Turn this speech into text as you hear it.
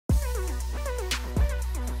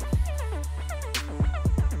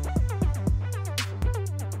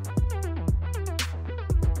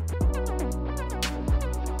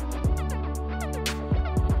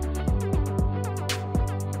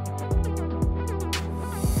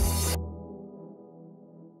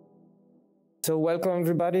So welcome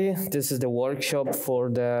everybody. This is the workshop for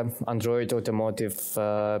the Android Automotive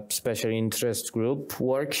Special Interest Group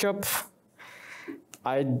workshop.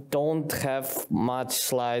 I don't have much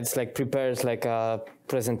slides like prepared like a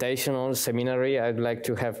presentation or seminary. I'd like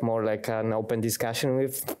to have more like an open discussion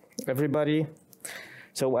with everybody.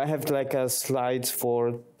 So I have like a slides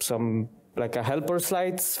for some like a helper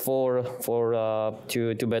slides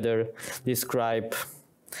to better describe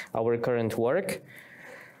our current work.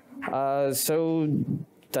 So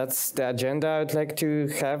that's the agenda I'd like to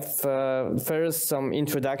have. First, some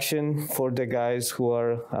introduction for the guys who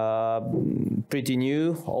are pretty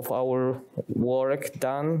new of our work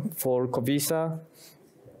done for Covisa.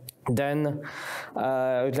 Then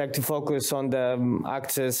I would like to focus on the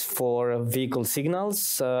access for vehicle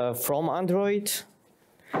signals from Android.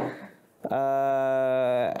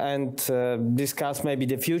 And discuss maybe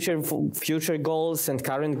the future goals and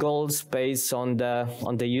current goals based on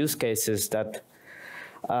the use cases that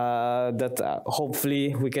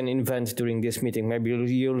hopefully we can invent during this meeting. Maybe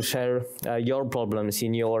you'll share your problems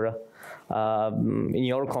in your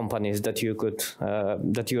companies that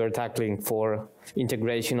you are tackling for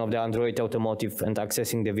integration of the Android Automotive and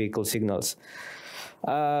accessing the vehicle signals.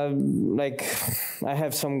 Like I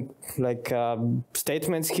have some like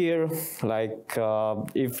statements here, like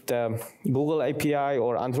if the Google API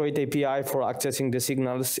or Android API for accessing the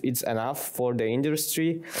signals it's enough for the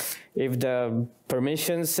industry, if the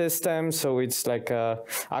permission system, so it's like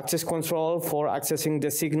access control for accessing the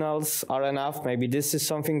signals are enough, maybe this is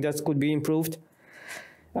something that could be improved.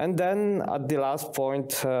 And then at the last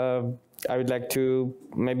point, I would like to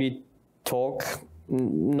maybe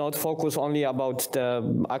not focus only about the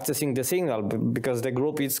accessing the signal, because the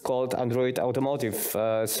group is called Android Automotive.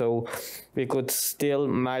 So we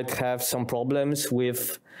might have some problems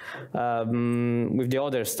with the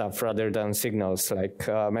other stuff rather than signals. Like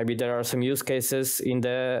maybe there are some use cases in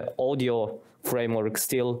the audio framework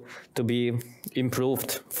still to be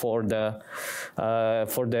improved for the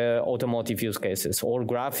automotive use cases, or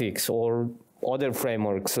graphics, or other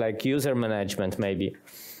frameworks like user management maybe.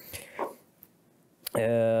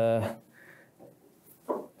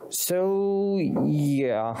 So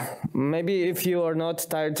yeah, maybe if you are not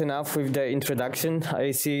tired enough with the introduction,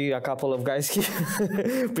 I see a couple of guys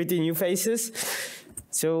here, pretty new faces.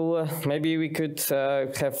 So maybe we could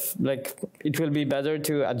have like, it will be better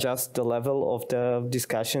to adjust the level of the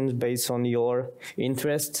discussion based on your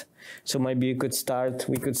interest. So maybe we could start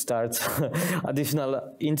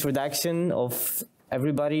additional introduction of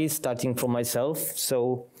everybody, starting from myself.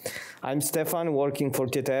 So I'm Stefan, working for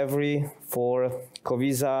TietoEvry, for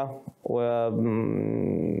Covisa,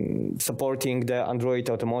 supporting the Android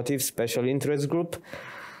Automotive Special Interest Group.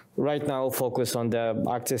 Right now, focus on the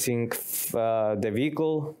accessing the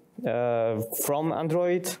vehicle from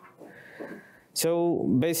Android. So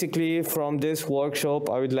basically, from this workshop,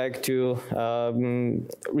 I would like to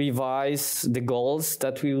revise the goals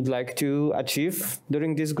that we would like to achieve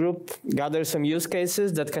during this group, gather some use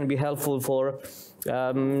cases that can be helpful for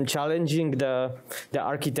challenging the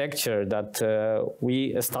architecture that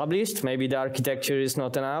we established. Maybe the architecture is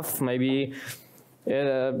not enough. Maybe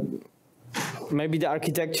the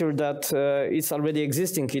architecture that is already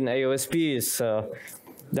existing in AOSP is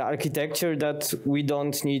the architecture that we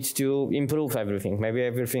don't need to improve everything. Maybe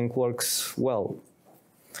everything works well.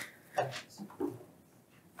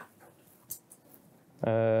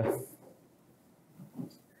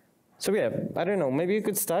 So yeah, I don't know, maybe you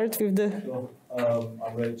could start with the... So,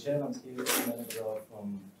 I'm Rachel, I'm here manager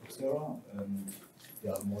from Coursera, and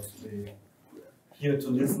yeah, mostly here to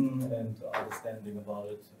listen and understanding about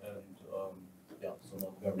it, and yeah, so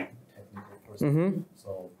not very technical person. Mm-hmm.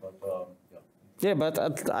 So, but yeah. Yeah,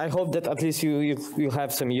 but I hope that at least you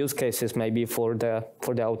have some use cases maybe for the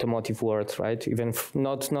automotive world, right? Even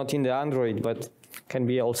not in the Android, but can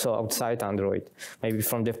be also outside Android, maybe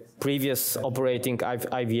from the previous operating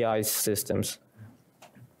IVI systems.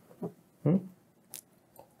 Hmm?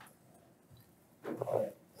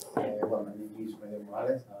 Well, my name is Pedro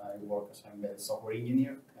Morales. I work as an embedded software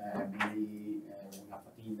engineer. Mainly, we have a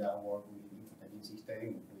team that works with infotainment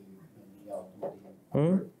system, with mainly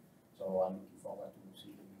automotive. So I'm looking forward to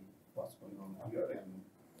see what's going on here, and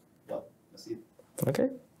well, that's it. Okay.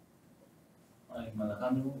 I'm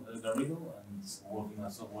Alejandro Garrido. I'm working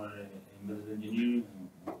as software embedded engineer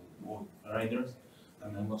with riders,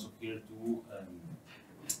 and I'm also here to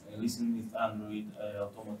listen if Android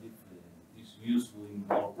Automotive is useful in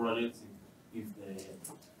our projects, if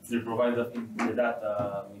they provide the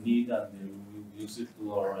data we need, and they will use it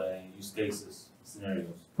to our use cases,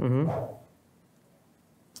 scenarios. Mm-hmm.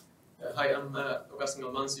 Hi, I'm Augustin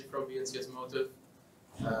Almansi from BNCS Automotive.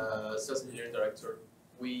 Sales Engineering Director.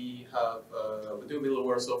 We have we do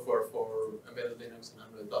middleware software for embedded Linux and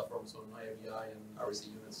Android platforms on IAVI and REC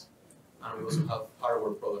units, and we also have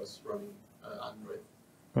hardware products running Android,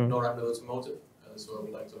 not Android Automotive. So I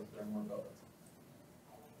would like to learn more about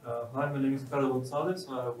that. Hi, my name is Piotr.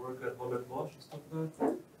 I work at Robert Bosch in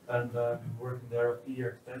Stuttgart, and I'm working there of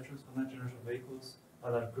e-architectures for next generation vehicles.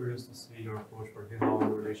 And I'm curious to see your approach for now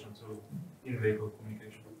in relation to in-vehicle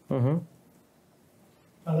communication.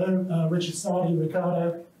 Hello, Richard Sardi,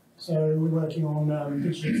 Ricardo. So we're working on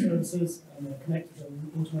digital services and connected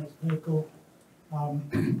and automated vehicle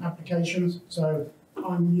applications. So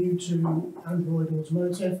I'm new to Android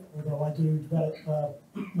Automotive, although I do develop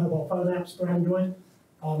mobile phone apps for Android.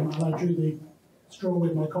 And I drew the straw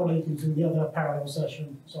with my colleague who's in the other parallel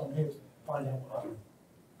session, so I'm here to find out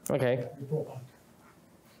what I can report back.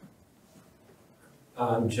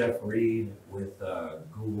 I'm Jeff Reed with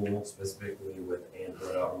Google, specifically with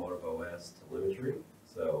Android Automotive OS telemetry.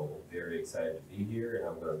 So very excited to be here, and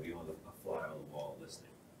I'm going to be on a fly on the wall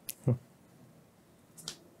listening.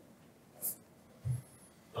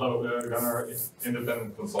 Hello, Gunnar,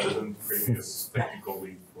 independent consultant, previous technical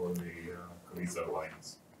lead for the Kravczyk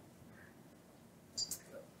Alliance.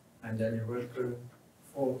 I'm Daniel Röttger,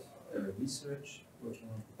 Ford Research, working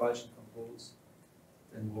on propulsion controls,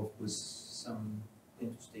 and work with some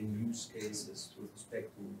interesting use cases with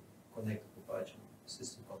respect to connected propulsion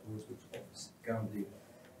system controls, which obviously currently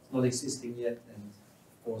is not existing yet, and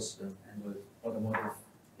of course Android Automotive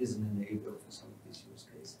is an enabler for some of these use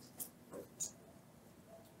cases.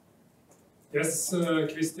 Yes,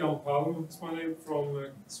 Christian Palm is my name, from a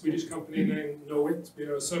Swedish company named Knowit. We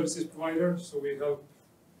are a services provider, so we help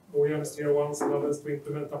OEMs, tier ones and others to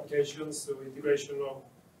implement applications, so integration of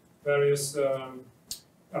various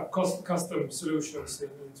custom solutions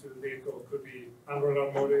into the vehicle. It could be Android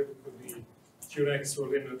Automotive, it could be QNX or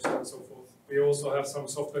Linux and so forth. We also have some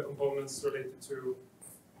software components related to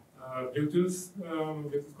Bluetooth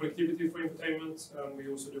connectivity for infotainment, and we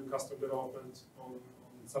also do custom development on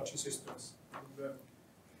such systems. And,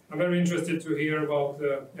 I'm very interested to hear about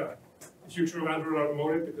the future of Android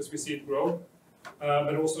Automotive because we see it grow,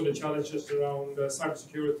 but also the challenges around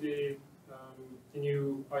cybersecurity, the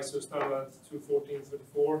new ISO standard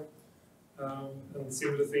 21434, and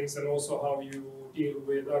similar things, and also how you deal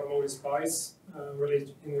with automotive spies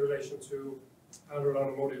in relation to Android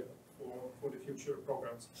Automotive for the future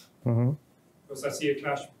programs. Because I see a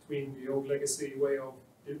clash between the old legacy way of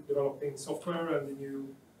developing software and the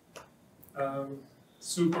new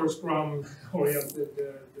super Scrum oriented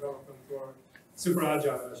development, or super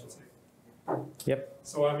agile, I should say. Yep.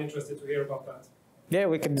 So I'm interested to hear about that. Yeah,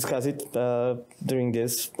 we can discuss it during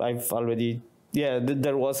this. I've already,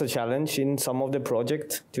 there was a challenge in some of the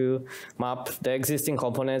project to map the existing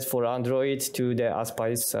components for Android to the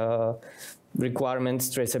ASPICE requirements,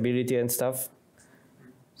 traceability and stuff.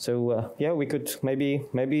 So yeah, we could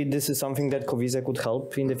maybe this is something that Kravczyk could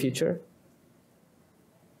help in the future.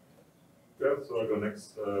 Yeah, so I go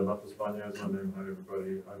next. Matt Spania is my name. Hi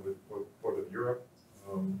everybody. I'm with Port of Europe.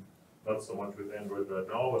 Not so much with Android right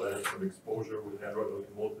now, but I had some exposure with Android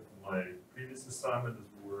Automotive in my previous assignment as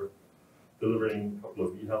we were delivering a couple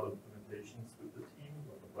of eHub implementations with the team.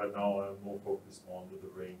 But right now I'm more focused on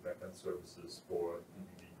delivering backend services for EV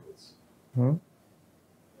vehicles.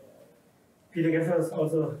 Peter Geffers,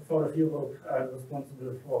 also for Europe,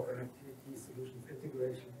 responsible for connectivity solutions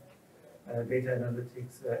integration, data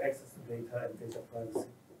analytics, access to data, and data privacy.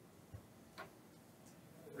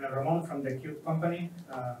 Ramon from the Qt company.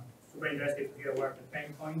 Super interested to hear what are the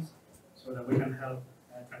pain points so that we can help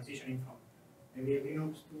transitioning from maybe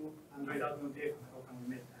Linux to Android Automotive, and how can we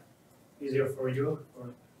make that easier for you,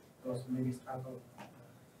 for those who maybe struggle.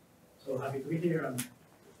 So happy to be here, and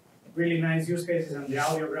really nice use cases, and the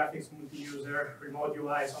audio graphics, multi-user, remote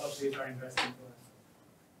UIs, all of these are interesting to us.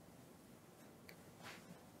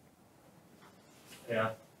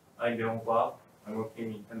 Yeah, I'm Leon Hua. I'm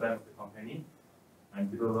working in tandem with the company. I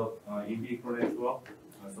develop in-vehicle network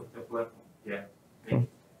software platform. Yeah. Thank you.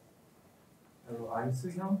 Hello, I'm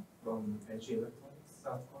Soo-hyun from LG Electronics,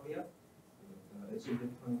 South Korea. LG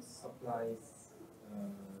Electronics supplies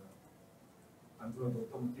Android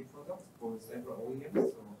Automotive products for several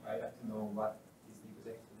OEMs. So I'd like to know what is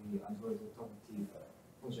exactly Android Automotive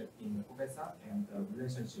project in OPESA and the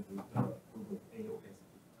relationship with the Google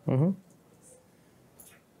AOS.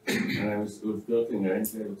 My name is Ulf Björkinger,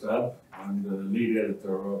 engineer at TietoEvry. I'm the lead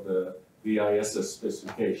editor of the VISS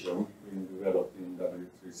specification being developed in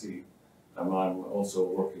W3C. And I'm also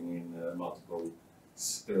working in multiple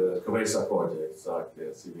Kravczyk projects like the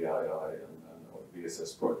CVII and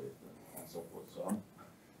VSS project and so forth. So I'm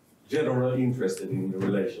generally interested in the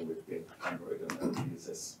relation between Android and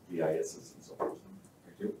VSS, VISs and so forth.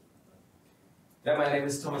 Thank you. Yeah, my name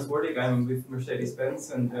is Thomas Wordig. I'm with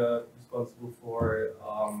Mercedes-Benz and responsible for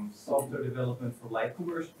software development for light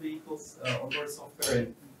commercial vehicles, onboard software.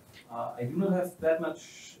 And I do not have that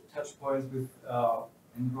much touch points with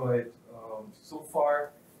Android so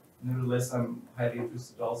far. Nevertheless, I'm highly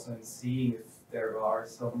interested also in seeing if there are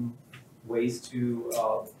some ways to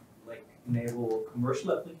like enable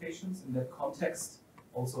commercial applications in that context,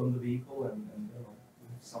 also in the vehicle, and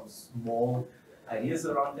some small ideas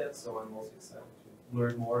around that. So I'm also excited to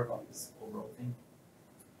learn more about this overall thing.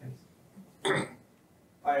 Thanks.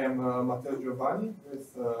 I am Matteo Giovanni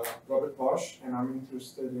with Robert Bosch, and I'm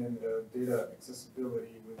interested in data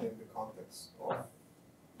accessibility within the context of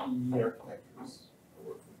e-architectures.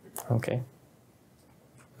 Okay.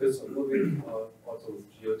 Chris, moving also with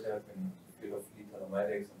TieotEvry and field of fleet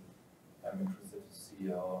telematics, and I'm interested to see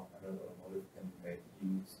how Automotive can be made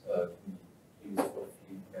use for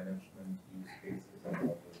fleet management use cases and how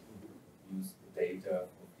to use the data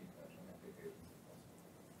for fleet management applications.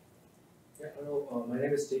 Yeah, hello. My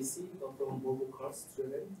name is JC. I'm from Volvo Cars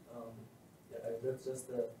Driven. Yeah, I would just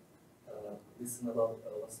listen about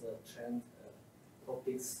what's the trend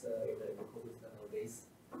topics in the COVID nowadays.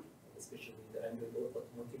 Especially the Android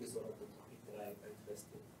Automotive is one of the topics that I'm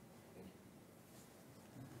interested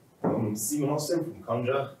in. Simon Austin from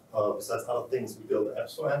Conja. Besides other things, we build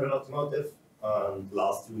apps for Android Automotive. And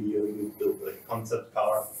last 2 years, we built a concept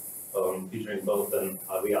car featuring both an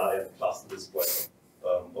RVI and cluster display,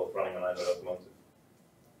 both running on Android Automotive.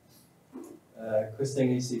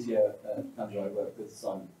 Christian CTO at Conja. I work with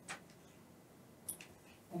Simon.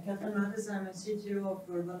 Catherine Mattis, I'm a CTO of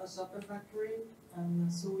Urbana Software Factory.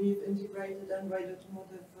 So we've integrated Android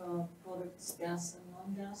Automotive products, gas and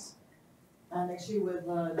non-gas. And actually with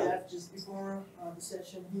Jeff, just before the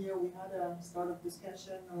session here, we had a startup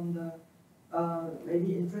discussion on the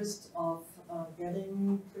maybe interest of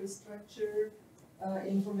getting tree structure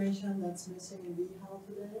information that's missing in VHAL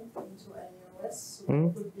today into AOS. So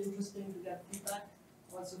it would be interesting to get feedback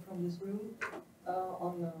also from this room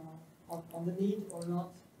on the need or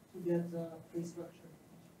not to get tree structure.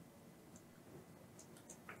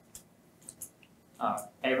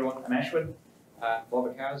 Hey everyone, I'm Ashwin,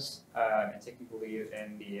 Volvo Cars. I'm a technical lead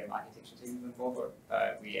in the architecture team in Volvo.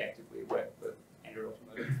 We actively work with Android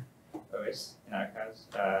Automotive OS in our cars,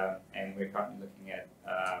 and we're currently looking at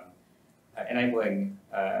enabling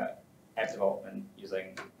app development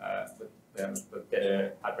using with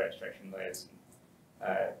better hardware abstraction layers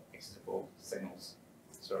and accessible signals.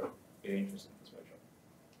 So really interesting in this workshop.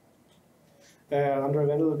 Andrei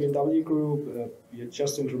Vendel, BMW Group. We are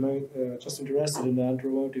just interested in the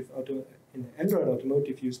Android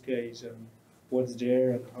Automotive use case and what's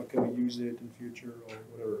there and how can we use it in future or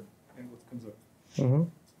whatever, and what comes up.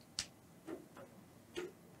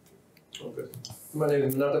 Okay. My name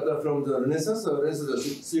is Nataka from the Renaissance. Renaissance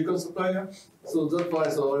is a silicon supplier. So that's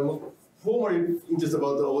why I'm formerly interested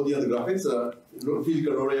about the audio and graphics,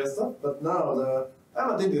 physical area stuff. But now I'm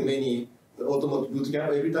attending many automotive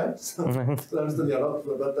bootcamp every time. So I'm studying a lot.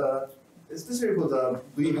 But especially for the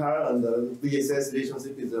VR and the VSS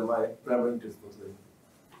relationship is my primary interest for today.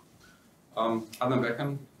 Adam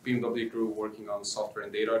Beckham, BMW Group, working on software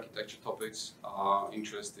and data architecture topics.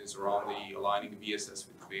 Interest is around the aligning VSS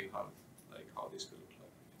with VHAL, like how this could look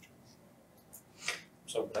like.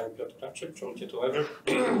 So I'm Piotr Krawczyk from TietoEvry,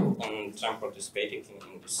 and I'm participating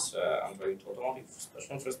in this Android Automotive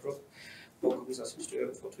Special Interest Group. Worked with us for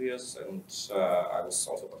 2 years, and I was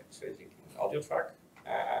also participating in audio track.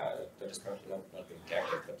 That is currently not being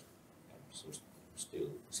active, but still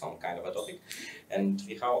some kind of a topic. And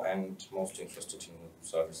VHAL, and most interested in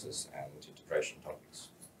services and integration topics.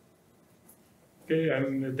 Okay,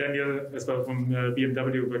 I'm Daniel as well from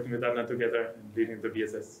BMW, working with Anna together and leading the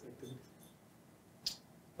VSS activities.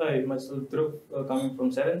 Hi, myself Dhruv, coming from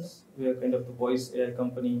Serens. We are kind of the voice AI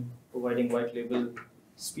company providing white label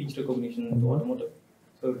speech recognition to automotive.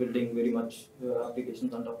 So we're building very much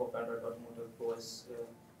applications on top of Android Automotive OS,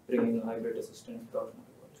 bringing a hybrid assistant to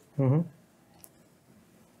automotive world.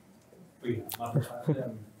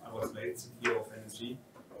 I was late CTO of NSG.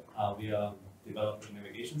 We are developing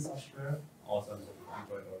navigation software, also on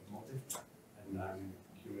Android Automotive, and I'm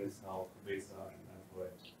curious how Kubesa and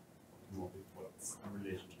Android Automotive works in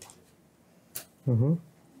relationship.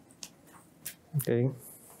 Okay.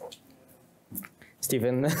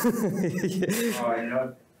 Stephen. I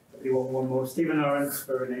know you want one more. Stephen Owens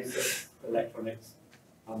for Renaissance Electronics.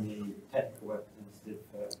 I'm the technical representative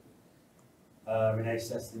for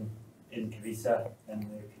Renaissance in Kubesa and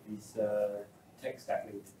the Kubesa tech stack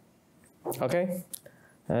lead. Okay.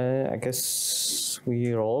 I guess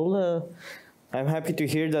we're all. I'm happy to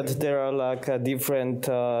hear that there are like different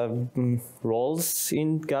roles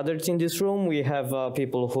gathered in this room. We have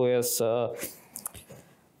people who is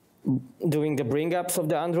doing the bring-ups of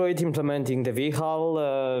the Android, implementing the VHAL.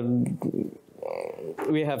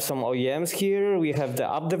 We have some OEMs here. We have the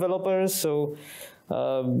app developers. So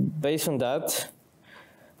based on that,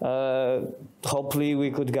 hopefully we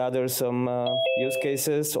could gather some use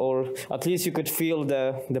cases, or at least you could feel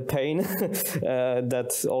the pain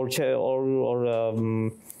that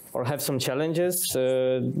or have some challenges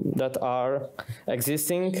that are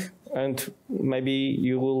existing, and maybe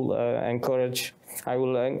you will I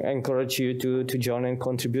will encourage you to join and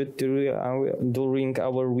contribute during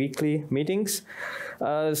our weekly meetings.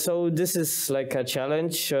 So this is like a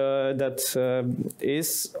challenge that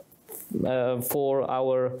is for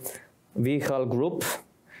our vehicle group,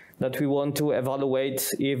 that we want to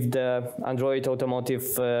evaluate if the Android Automotive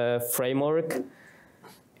framework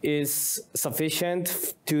is sufficient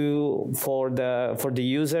for the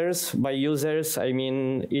users. By users, I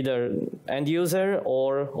mean either end user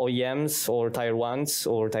or OEMs or tier 1s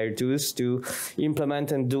or tier 2s to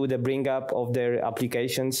implement and do the bring up of their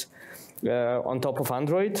applications on top of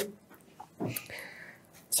Android.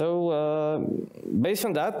 So based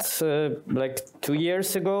on that, like 2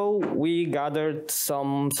 years ago, we gathered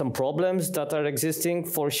some problems that are existing.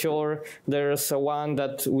 For sure, there's one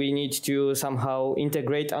that we need to somehow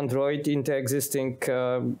integrate Android into existing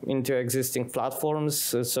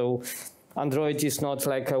platforms. So Android is not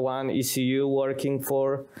like a one ECU working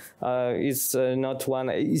for. It's not one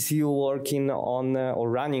ECU working on or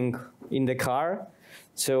running in the car.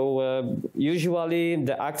 So usually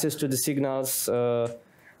the access to the signals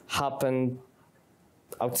happen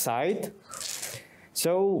outside.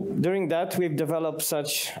 So during that, we've developed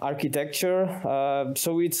such architecture.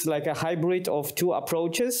 So it's like a hybrid of two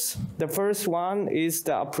approaches. The first one is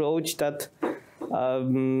the approach that,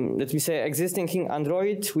 let me say, existing in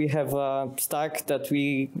Android. We have a stack that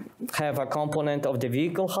we have a component of the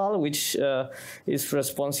vehicle HAL, which is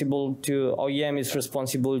responsible to, OEM is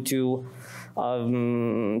responsible to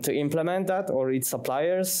implement that, or its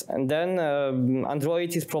suppliers. And then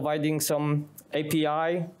Android is providing some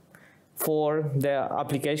API for the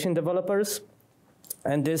application developers.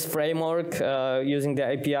 And this framework using the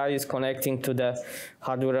API is connecting to the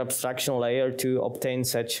hardware abstraction layer to obtain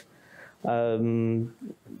such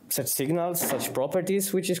signals, such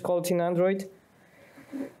properties, which is called in Android.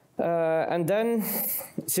 And then,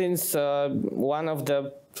 since one of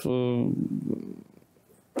the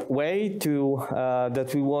way to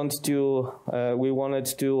that we wanted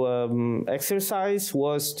to exercise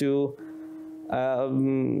was to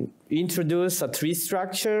introduce a tree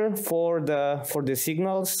structure for the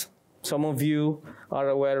signals. Some of you are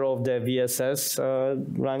aware of the VSS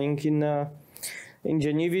running in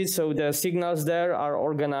Geneva. So the signals there are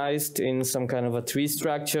organized in some kind of a tree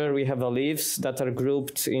structure. We have leaves that are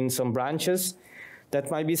grouped in some branches. That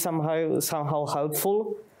might be somehow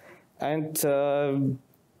helpful. And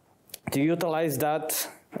to utilize that,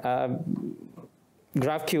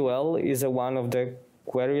 GraphQL is one of the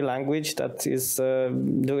query language that is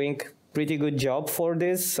doing pretty good job for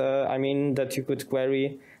this. I mean that you could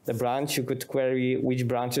query the branch, you could query which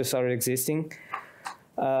branches are existing.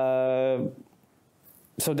 So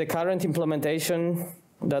the current implementation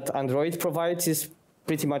that Android provides is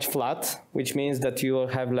pretty much flat, which means that you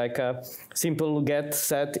have like a simple get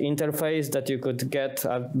set interface that you could get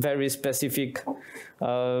a very specific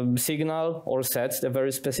signal or set the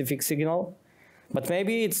very specific signal. But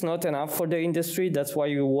maybe it's not enough for the industry. That's why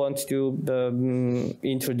you want to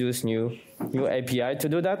introduce new API to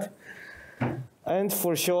do that. And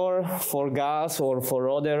for sure, for gas or for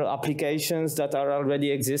other applications that are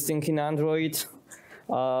already existing in Android,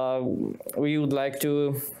 we would like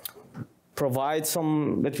to provide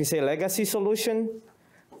some, let me say, legacy solution.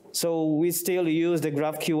 So we still use the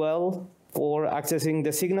GraphQL for accessing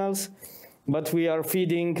the signals, but we are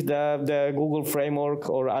feeding the Google framework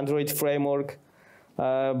or Android framework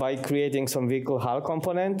by creating some vehicle HAL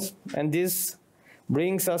component. And this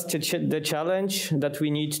brings us to the challenge that we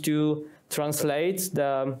need to translate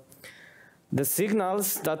the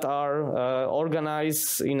signals that are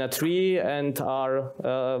organized in a tree and are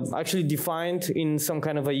actually defined in some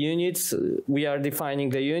kind of a units. We are defining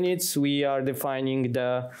the units, we are defining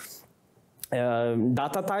the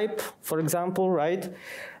data type, for example, right?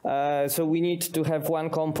 So we need to have one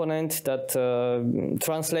component that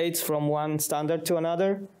translates from one standard to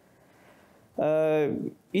another.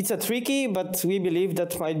 It's a tricky, but we believe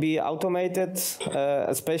that might be automated,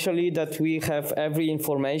 especially that we have every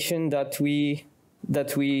information that we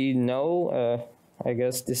know I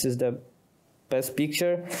guess this is the best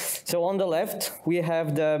picture. So on the left, we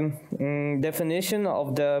have the definition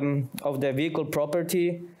of the vehicle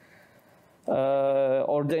property,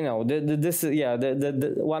 or the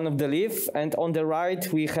one of the leaf, and on the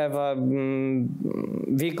right we have a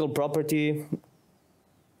vehicle property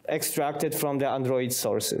extracted from the Android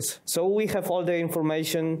sources. So we have all the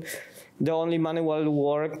information. The only manual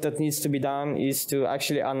work that needs to be done is to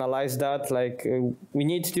actually analyze that. Like we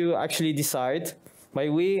need to actually decide. By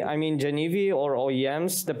we, I mean Genevi or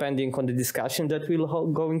OEMs, depending on the discussion that we're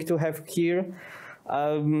going to have here.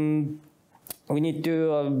 We need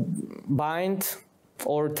to bind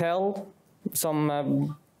or tell some,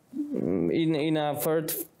 in a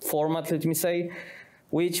third format, let me say,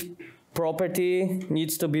 which property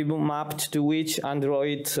needs to be mapped to which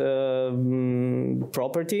Android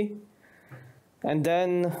property. And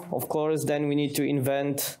then, of course, then we need to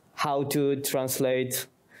invent how to translate.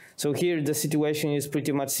 So here the situation is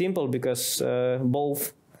pretty much simple because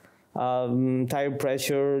both tire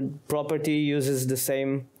pressure property uses the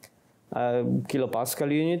same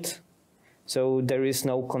kilopascal unit. So there is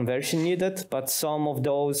no conversion needed, but some of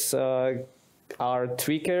those are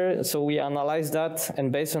trickier. So we analyze that,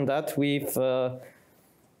 and based on that, we've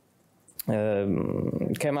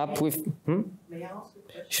came up with. May I ask a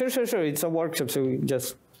question? Sure. It's a workshop, so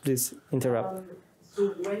just please interrupt.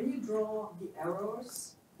 So when you draw the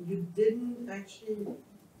arrows, you didn't actually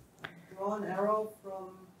draw an arrow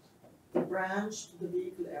from the branch to the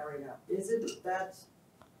vehicle area. Is it that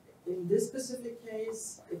in this specific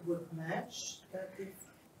case it would match, that they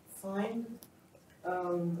find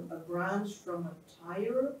a branch from a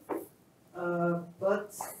tire,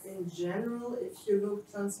 but in general, if you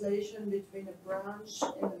look translation between a branch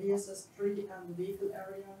in the VSS tree and the vehicle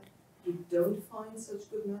area, you don't find such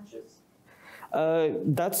good matches?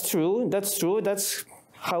 That's true. That's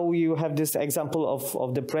how you have this example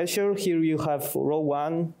of the pressure. Here you have row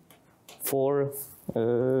 1 for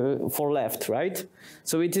left, right?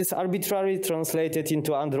 So it is arbitrarily translated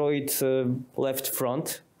into Android left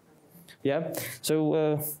front. Yeah.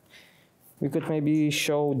 So we could maybe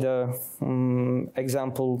show the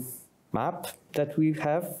example map that we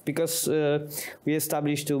have, because we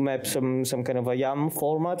established to map some kind of a YAM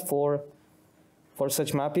format for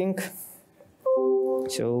such mapping.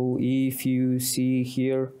 So if you see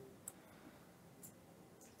here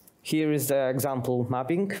is the example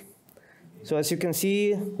mapping. So as you can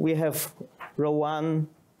see, we have row 1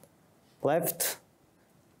 left,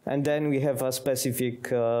 and then we have a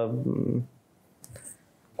specific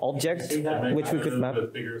object which we could map.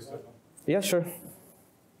 Yeah, sure.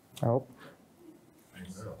 I hope.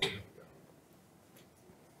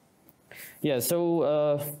 Yeah,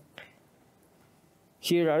 so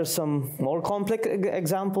here are some more complex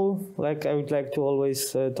example. Like I would like to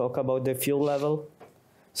always talk about the fuel level.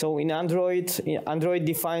 So in Android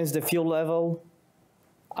defines the fuel level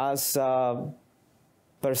as a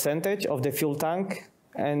percentage of the fuel tank,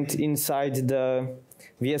 and inside the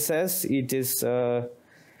VSS it is,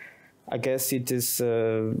 I guess it is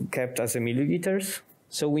kept as a milliliters.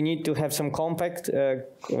 So we need to have some complex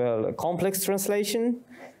translation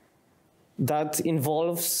that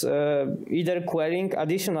involves either querying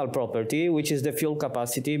additional property, which is the fuel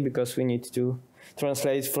capacity, because we need to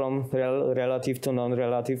translate from relative to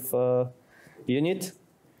non-relative unit.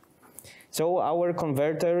 So our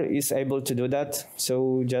converter is able to do that.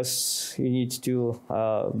 So just you need to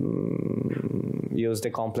use the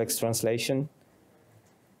complex translation.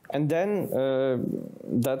 And then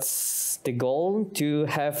that's the goal, to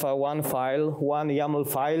have one YAML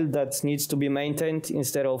file that needs to be maintained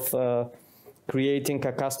instead of creating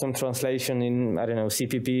a custom translation in, I don't know,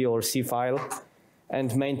 CPP or C file,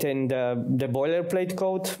 and maintain the boilerplate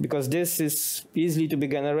code, because this is easily to be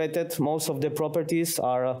generated. Most of the properties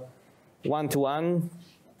are one-to-one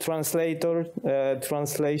translations,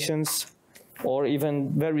 or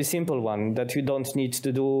even very simple one that you don't need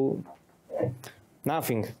to do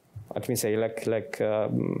nothing. Let me say, like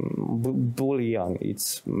Boolean,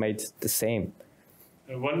 it's made the same.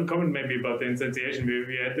 One comment maybe about the instantiation.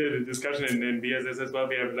 We had the discussion in BSS as well.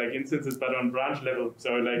 We have like instances, but on branch level.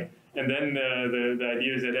 So like, and then the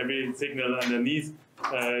idea is that every signal underneath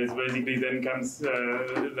is basically then comes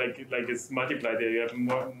like it's multiplied. There you have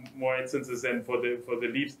more instances than for the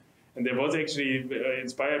leaves. And there was actually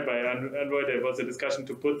inspired by Android. There was a discussion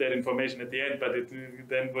to put that information at the end, but it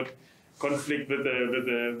then would conflict with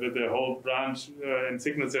the whole branch and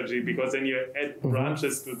signal strategy, because then you add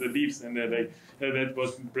branches to the leaves, and that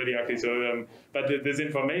was pretty ugly. So, but this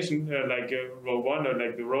information, like row one or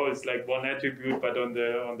like the row is like one attribute, but on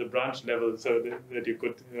the branch level, so that you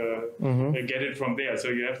could get it from there. So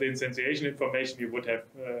you have the instantiation information you would have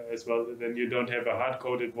as well. Then you don't have a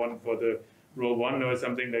hard-coded one for the row one or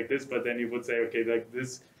something like this, but then you would say, okay, like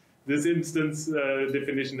this instance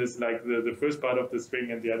definition is like the first part of the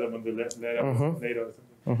string, and the other one later or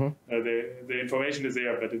something. The information is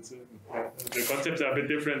there, but it's the concepts are a bit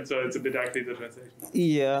different, so it's a bit ugly, the translation.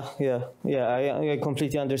 I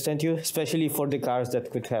completely understand you, especially for the cars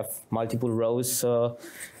that could have multiple rows.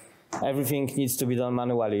 Everything needs to be done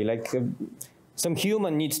manually. Like some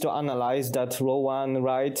human needs to analyze that row one,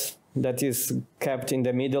 right? That is kept in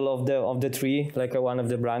the middle of the tree, like one of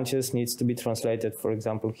the branches needs to be translated, for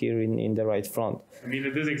example, here in the right front. I mean,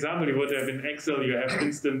 in this example, you would have in Excel, you have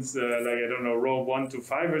instance, like, I don't know, row 1 to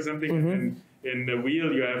 5 or something, and in the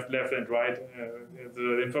wheel, you have left and right.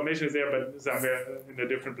 The information is there, but somewhere in a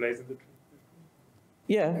different place in the tree.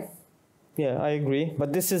 Yeah, I agree.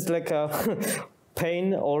 But this is like a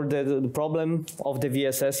pain or the problem of the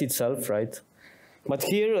VSS itself, right? But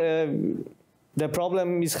here, the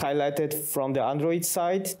problem is highlighted from the Android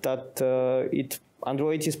side, that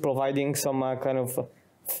Android is providing some kind of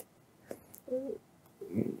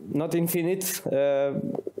not infinite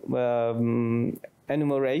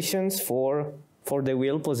enumerations for the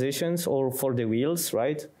wheel positions or for the wheels,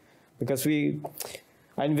 right? Because I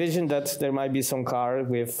envision that there might be some car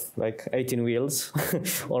with like 18 wheels,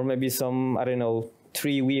 or maybe some, I don't know,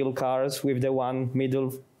 3-wheel cars with the one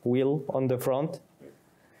middle wheel on the front.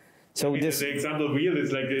 So I mean, the example wheel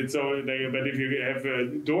is like, it's so like, but if you have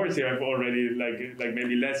doors, you have already like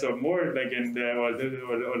maybe less or more, like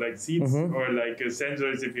or like seats or like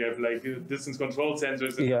sensors. If you have like distance control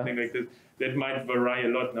sensors or something like this, that might vary a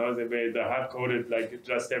lot. Now the hard coded like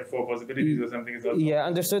just have 4 possibilities or something. Is also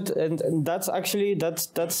understood, and that's actually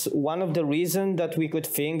that's one of the reasons that we could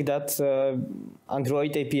think that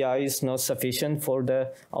Android API is not sufficient for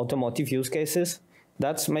the automotive use cases.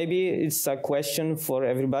 That's maybe it's a question for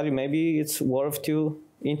everybody. Maybe it's worth to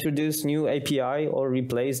introduce new API or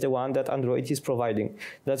replace the one that Android is providing.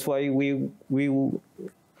 That's why we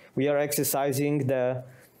are exercising the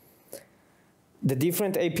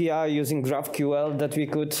different API using GraphQL that we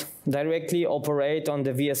could directly operate on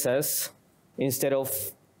the VSS instead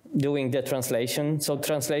of doing the translation. So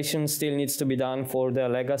translation still needs to be done for the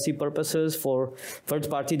legacy purposes, for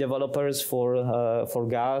third-party developers, for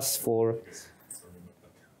gas, for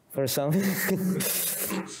some.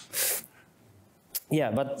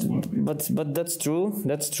 Yeah, but that's true.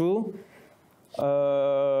 That's true.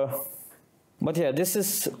 But yeah, this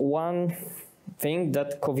is one thing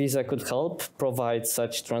that Covisa could help provide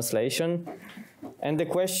such translation. And the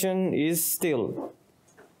question is still,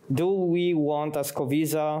 do we want as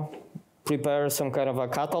Covisa prepare some kind of a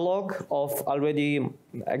catalog of already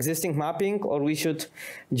existing mapping, or we should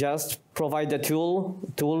just provide a tool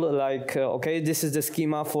like okay, this is the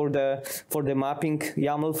schema for the mapping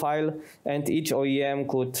YAML file, and each OEM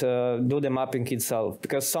could do the mapping itself,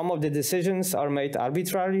 because some of the decisions are made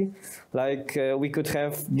arbitrarily. Like we could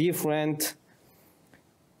have different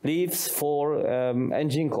leaves for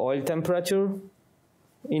engine oil temperature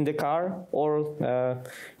in the car, or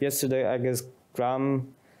yesterday I guess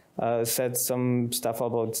Graham said some stuff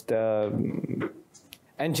about the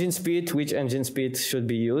engine speed, which engine speed should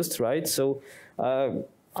be used, right? So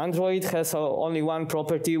Android has only one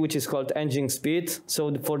property, which is called engine speed.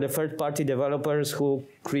 So for the third-party developers who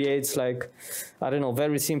creates like, I don't know,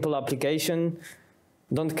 very simple application,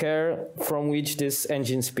 don't care from which this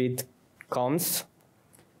engine speed comes.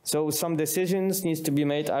 So some decisions needs to be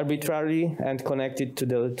made arbitrarily and connected to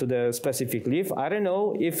the specific leaf. I don't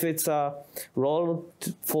know if it's a role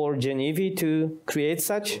for Genevi to create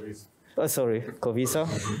such. Sorry, Covisa.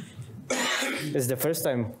 It's the first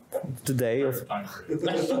time today.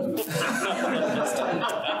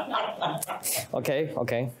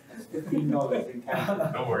 Okay.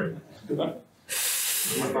 Don't worry.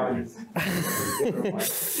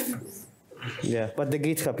 Yeah, but the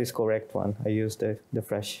GitHub is correct one. I use the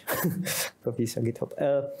fresh Covisa GitHub.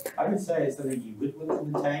 I would say it's something you would want to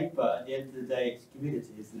maintain, but at the end of the day, it's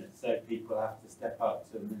community, isn't it? So people have to step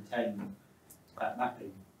up to maintain that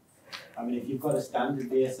mapping. I mean, if you've got a standard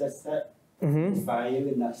VSS set, there's value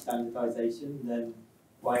in that standardization, then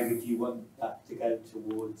why would you want that to go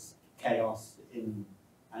towards chaos in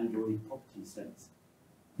Android property sense?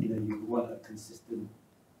 You know, you want a consistent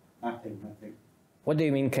mapping, I think. What do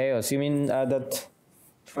you mean chaos? You mean that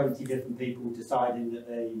 20 different people deciding that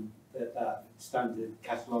they that that standard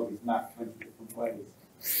catalogue is mapped 20 different ways?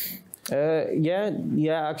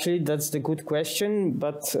 Yeah, actually that's the good question,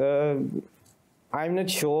 but I'm not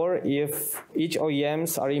sure if each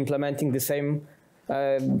OEMs are implementing the same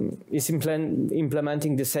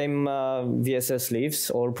implementing the same VSS leaves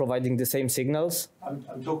or providing the same signals.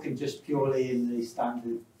 I'm talking just purely in the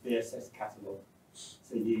standard VSS catalogue.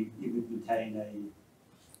 So you would maintain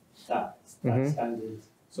that standard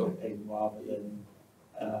thing rather than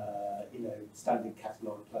standard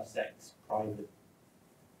catalogue plus X private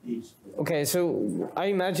use. Okay, so I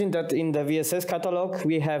imagine that in the VSS catalog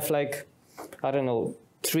we have like, I don't know,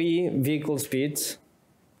 3 vehicle speeds.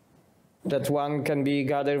 That one can be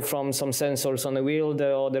gathered from some sensors on the wheel,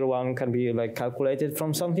 the other one can be like calculated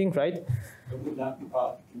from something, right? Would that be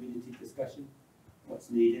part of the community discussion?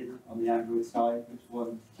 What's needed on the Android side, which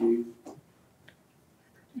one to choose?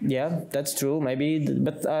 Yeah, that's true, maybe,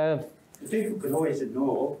 but... people can always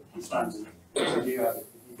ignore the standard if you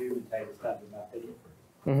do maintain a standard mapping.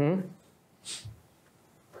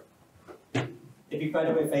 If you find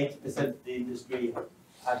out if 80% of the industry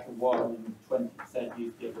had the one and 20%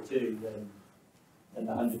 used the other two, then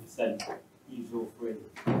 100% use all 3. You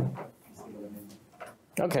see what I mean?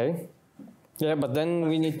 Okay. Yeah, but then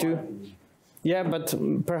we need to... Yeah, but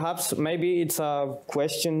perhaps maybe it's a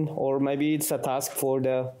question or maybe it's a task for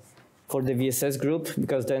the VSS group,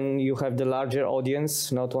 because then you have the larger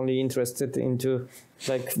audience, not only interested into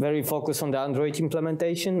like very focused on the Android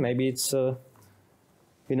implementation. Maybe it's,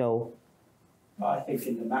 I think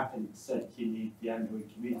in the mapping sense, you need the Android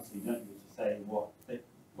community, don't you, to say what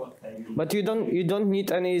they need. But you don't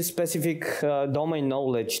need any specific domain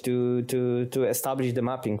knowledge to establish the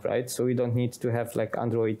mapping, right? So you don't need to have like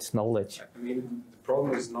Android knowledge. I mean, the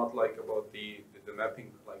problem is not like about the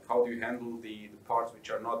mapping. Like, how do you handle the parts which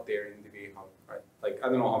are not there in the vehicle, right? Like, I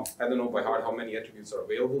don't know by heart how many attributes are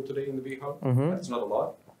available today in the vehicle. That's not a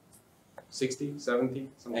lot. 60, 70,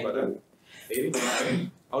 something like that. 80.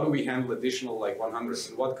 How do we handle additional like 100,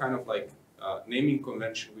 and what kind of like naming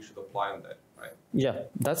convention we should apply on that, right? Yeah,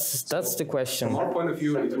 that's the question. From our point of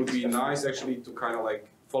view, it would be nice actually to kind of like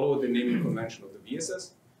follow the naming convention of the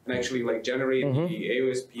VSS and actually like generate the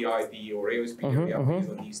AOSP ID or AOSP area based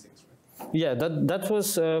on these things, right? Yeah, that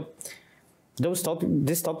was this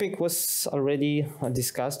topic was already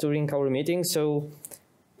discussed during our meeting. So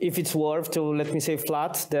if it's worth to, let me say,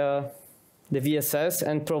 flat the VSS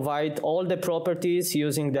and provide all the properties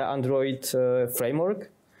using the Android framework,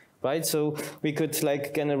 right? So we could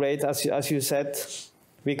like generate, as you said,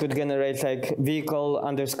 we could generate like vehicle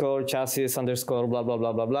underscore chassis underscore blah blah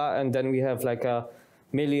blah blah blah, and then we have like 1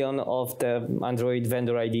 million of the Android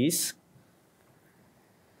vendor IDs.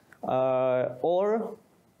 Or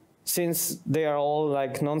since they are all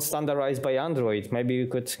like non-standardized by Android, maybe we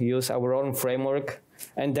could use our own framework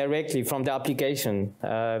and directly from the application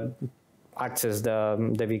access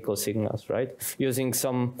the vehicle signals, right? Using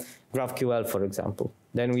some GraphQL, for example.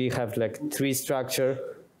 Then we have like tree structure.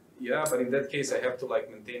 Yeah, but in that case, I have to like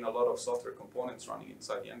maintain a lot of software components running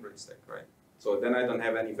inside the Android stack, right? So then I don't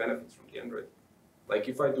have any benefits from the Android. Like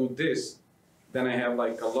if I do this, then I have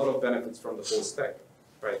like a lot of benefits from the whole stack,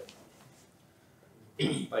 right?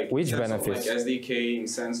 Like which benefits? Like SDK in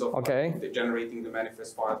sense of like, generating the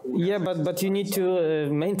manifest file. Yeah, but you need to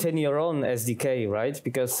maintain your own SDK, right?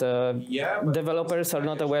 Because developers are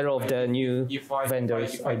not aware of the new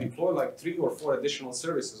vendors. If I deploy like 3 or 4 additional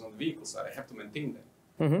services on the vehicle side, I have to maintain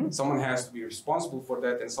them. Someone has to be responsible for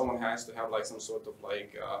that, and someone has to have like some sort of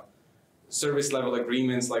like service level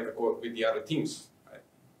agreements like with the other teams, right?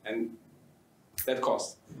 And that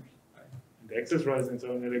costs. The access rights and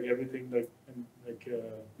so on, like everything, like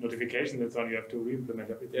notifications and so on, you have to re-implement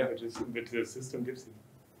everything which the system gives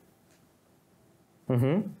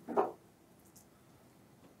you.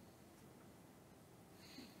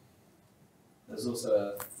 There's also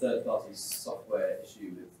a third-party software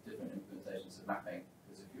issue with different implementations of mapping,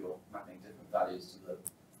 because if you're mapping different values to the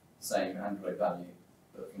same Android value,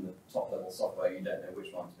 but from the top-level software, you don't know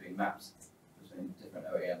which one's being mapped between different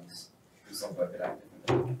OEMs. The software could act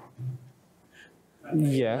differently.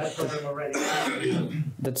 Yeah, that problem already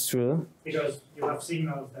that's true. because you have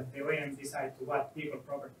signals that the OEM decide to what vehicle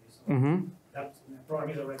properties. So that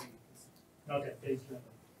problem is already not at this level.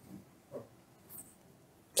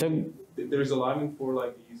 So there is alignment for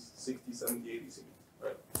like these 60, 70, 80 signals,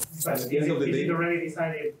 right? But is it already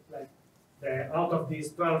decided, like, out of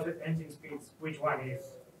these 12 engine speeds, which one is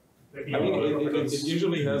the vehicle? I mean, it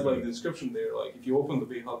usually has like the description there. Like if you open the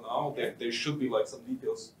vehicle now, there should be like some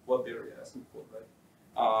details what they're asking for, right?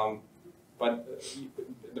 But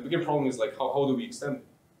the bigger problem is like how do we extend it?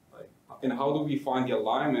 Like, and how do we find the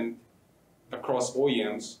alignment across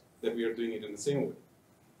OEMs that we are doing it in the same way,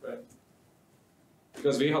 right?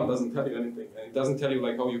 Because VHAL doesn't tell you anything, and it doesn't tell you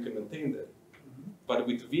like how you can maintain that. But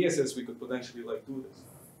with VSS, we could potentially like do this.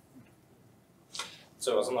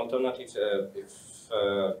 So as an alternative, if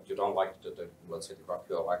you don't like the let's say the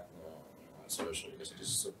GraphQL solution because it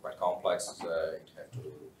is quite complex, it has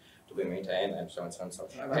to be maintained and so on and so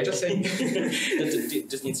on. I'm just saying that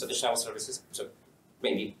this needs additional services. So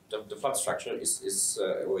maybe the flat structure is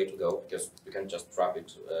a way to go because you can just wrap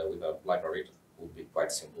it with a library that would be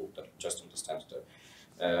quite simple that just understands the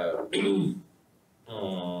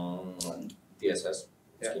DSS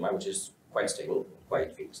schema, which is quite stable,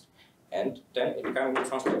 quite fixed. And then it can be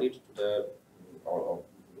translated to the,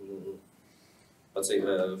 let's say,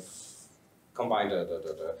 combine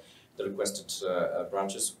the requested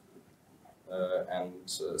branches and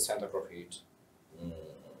send appropriate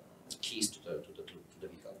keys to the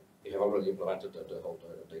vehicle. We have already implemented the whole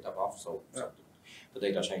data path, so the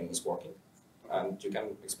data chain is working. And you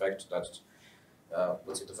can expect that,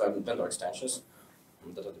 let's say, the vendor extensions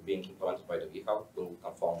that are being implemented by the vehicle will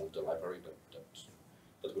conform with the library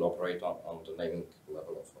that will operate on the naming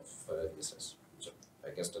level of VSS. So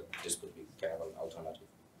I guess that this could be kind of an alternative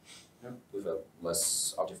with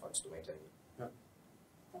less artifacts to maintain. Yeah,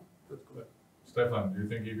 that's correct. Stefan, do you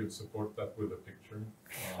think you could support that with a picture?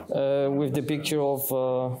 With the picture of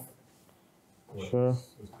sure.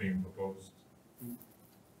 Is being proposed.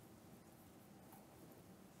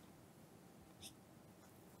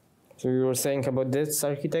 So you were saying about this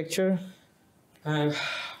architecture?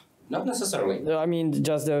 Not necessarily. I mean,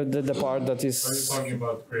 just the part that is. Are you talking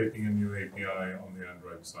about creating a new API on the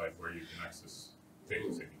Android side where you can access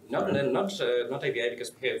data? Not API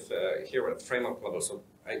because we have here at framework level. So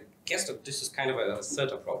I guess that this is kind of a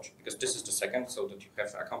third approach because this is the second, so that you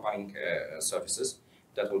have accompanying services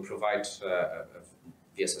that will provide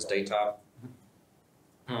VSS data.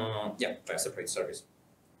 Yeah, a separate service.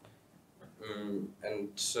 And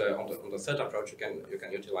on the third approach, you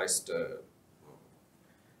can utilize the.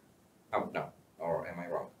 Oh no, or am I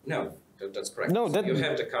wrong? No, that's correct. No, you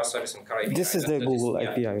have the car service and car API. This is the Google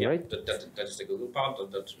API, right? That is the Google part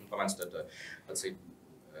that implements the let's say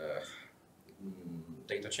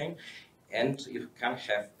data chain, and you can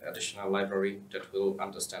have additional library that will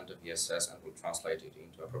understand the VSS and will translate it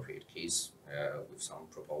into appropriate keys with some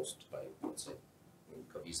proposed by let's say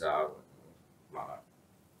Covisa, Mana.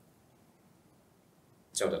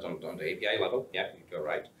 So that on the API level, yeah, you're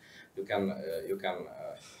right. You can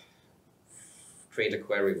create a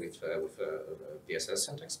query with VSS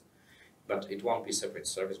syntax, but it won't be separate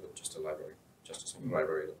service, but just a library, just a single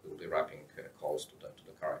library that will be wrapping calls to the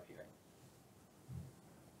car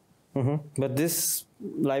API. But this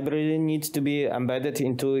library needs to be embedded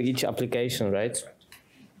into each application, right? That's right.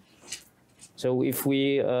 So if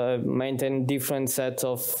we maintain different sets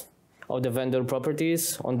of the vendor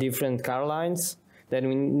properties on different car lines, then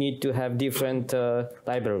we need to have different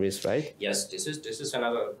libraries, right? Yes, this is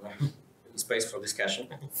another space for discussion.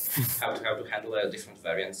 how to handle different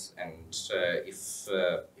variants, and if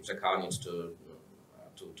the car needs to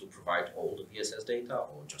provide all the VSS data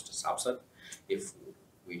or just a subset, if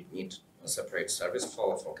we need a separate service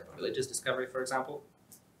for capabilities discovery, for example,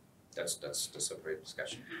 that's the separate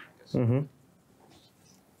discussion, I guess.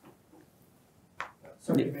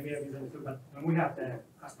 Sorry, maybe I misunderstood, but when we have the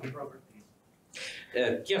custom properties.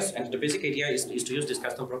 Yes, and the basic idea is to use these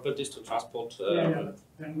custom properties to transport.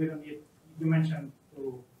 Then we don't need. You mentioned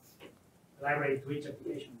to library to each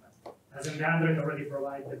application, but doesn't the Android already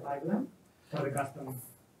provide the pipeline for the custom?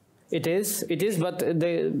 It is, but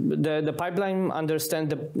the pipeline understands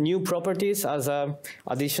the new properties as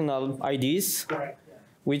additional IDs, Correct, yeah.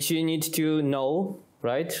 which you need to know,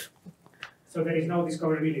 right? So there is no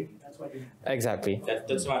discoverability. That's what you mean. Exactly.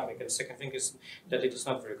 That's one thing. And the second thing is that it is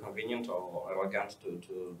not very convenient or elegant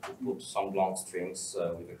to put some long strings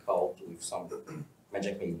with a code with some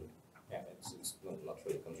magic meaning. Yeah, it's not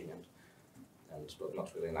really convenient and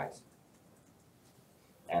not really nice.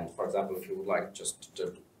 And for example, if you would like just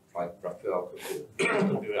to write GraphQL,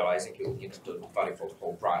 could be realizing you need to value for the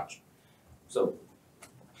whole branch. So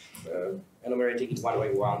enumerating it one by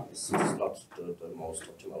one is not the most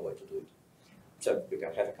optimal way to do it. So you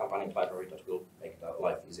can have a accompanying library that will make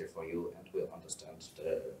life easier for you and will understand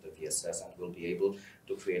the VSS and will be able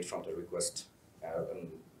to create from the request a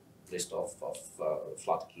list of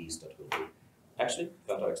flat keys that will be actually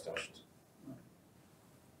vendor extensions.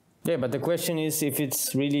 Yeah, but the question is if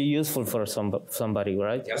it's really useful for somebody,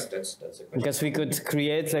 right? Yes, that's a question. Because we could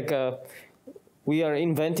create like we are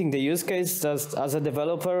inventing the use case. Just as a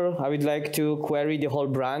developer, I would like to query the whole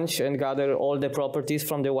branch and gather all the properties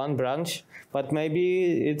from the one branch. But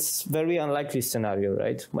maybe it's very unlikely scenario,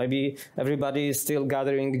 right? Maybe everybody is still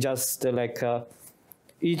gathering just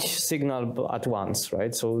each signal at once,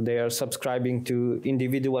 right? So they are subscribing to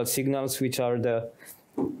individual signals, which are the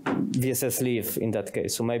VSS leaf in that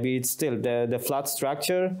case. So maybe it's still the flat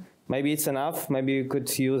structure. Maybe it's enough. Maybe you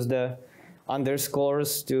could use the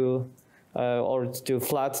underscores to or to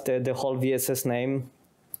flat the whole VSS name,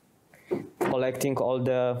 collecting all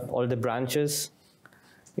the branches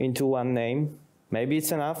into one name. Maybe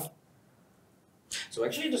it's enough. So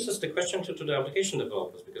actually, this is the question to the application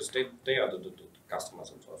developers, because they are the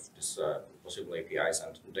customers of these possible APIs,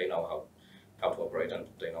 and they know how to operate, and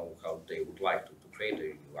they know how they would like to create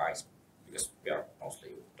the UIs, because we are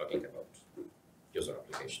mostly talking about user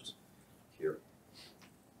applications here.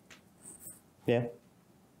 Yeah.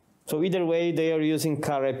 So either way, they are using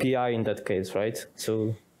car API in that case, right?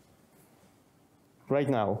 So right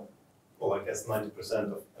now. Well, I guess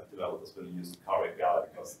 90% of developers will use car API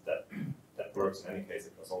because that works in any case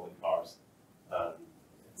across all the cars.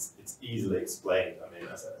 It's easily explained. I mean,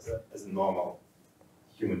 as a normal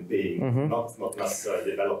human being, not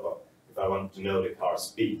necessarily a developer. If I want to know the car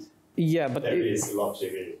speed, yeah, but there is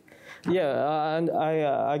logic. Yeah, and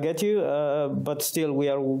I get you, but still we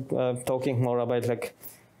are talking more about like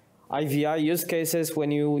IVI use cases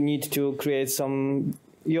when you need to create some.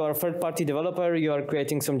 You are a third-party developer. You are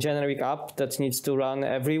creating some generic app that needs to run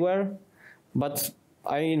everywhere, but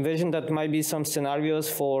I envision that might be some scenarios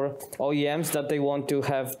for OEMs that they want to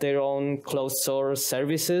have their own closed source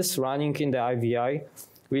services running in the IVI,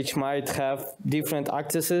 which might have different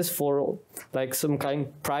accesses for like some kind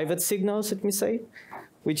of private signals, let me say,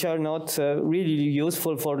 which are not really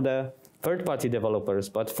useful for the third-party developers,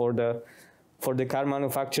 but for the car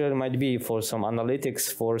manufacturer might be for some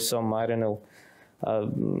analytics, for some, I don't know,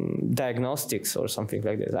 diagnostics or something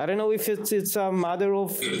like this. I don't know if it's a matter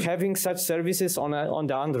of having such services on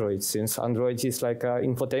the Android, since Android is like an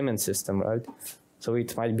infotainment system, right? So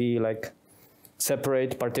it might be like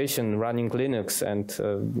separate partition running Linux and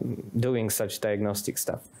doing such diagnostic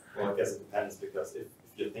stuff. Well, I guess it depends, because if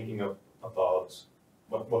you're thinking about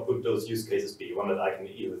what would those use cases be, one that I can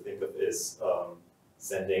easily think of is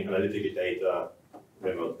sending analytical data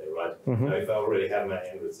remotely, right? Now, if I already have my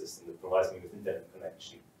Android system that provides me with internet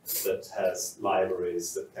connection, that has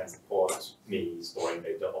libraries that can support me storing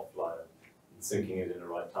data offline and syncing it in the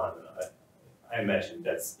right time, and I imagine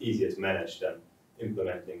that's easier to manage than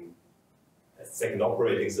implementing a second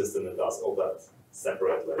operating system that does all that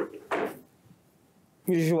separately.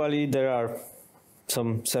 Usually there are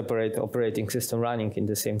some separate operating system running in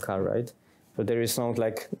the same car, right? So there is not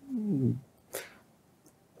like.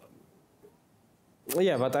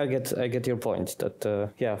 Yeah, but I get your point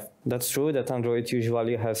that yeah, that's true that Android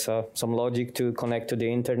usually has some logic to connect to the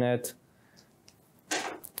internet. A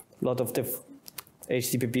lot of the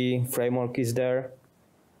HTTP framework is there.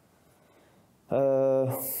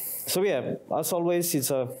 So yeah, as always, it's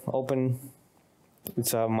a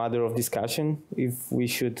matter of discussion if we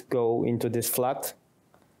should go into this flat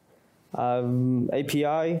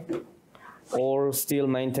API or still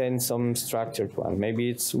maintain some structured one.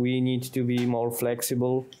 Maybe we need to be more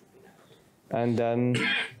flexible and then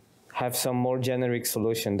have some more generic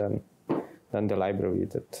solution than the library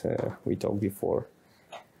that we talked before.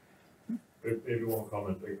 Maybe one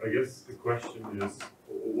comment. I guess the question is,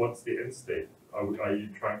 what's the end state? Are you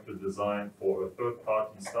trying to design for a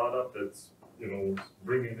third-party startup that's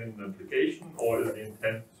bringing in an application, or is the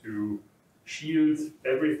intent to shield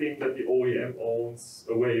everything that the OEM owns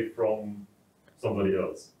away from somebody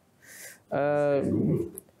else?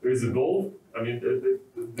 Is it both? I mean,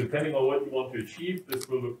 depending on what you want to achieve, this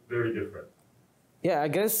will look very different. Yeah, I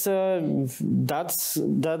guess that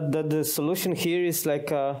the solution here is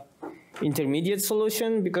like a intermediate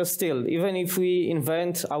solution, because still, even if we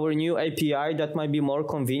invent our new API, that might be more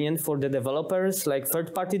convenient for the developers, like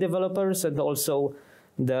third-party developers, and also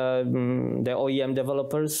the OEM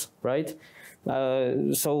developers, right?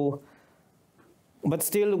 But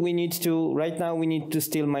still, we need to, right now, we need to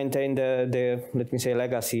still maintain the let me say,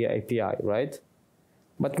 legacy API, right?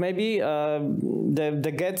 But maybe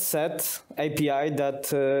the get set API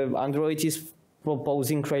that Android is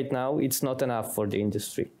proposing right now, it's not enough for the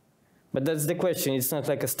industry. But that's the question. It's not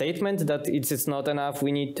like a statement that it's not enough,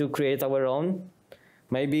 we need to create our own.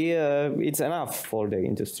 Maybe it's enough for the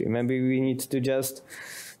industry. Maybe we need to just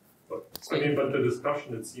I mean, but the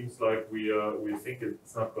discussion, it seems like we think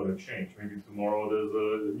it's not going to change. Maybe tomorrow there's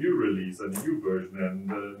a new release, a new version,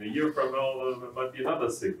 and a year from now there might be another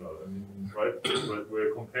signal. I mean, right? But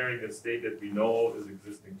we're comparing a state that we know is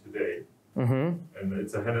existing today, and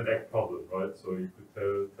it's a hen and egg problem, right? So you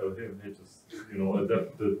could tell him, hey, just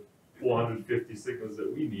adapt the 450 signals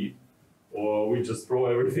that we need, or we just throw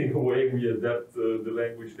everything away. We adapt the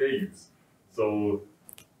language they use. So.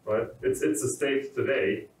 Right, it's a state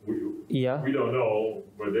today. We don't know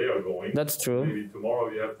where they are going. That's true. Maybe tomorrow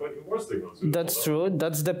you have 20 more signals. That's true.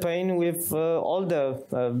 That's the pain with all the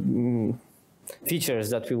features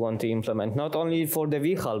that we want to implement. Not only for the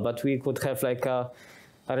VHAL, but we could have like a,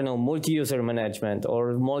 I don't know, multi-user management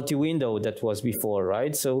or multi-window that was before,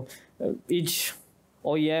 right? So each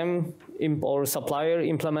OEM or supplier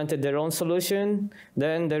implemented their own solution,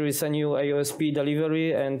 then there is a new AOSP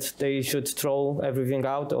delivery and they should throw everything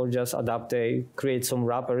out or just adapt, create some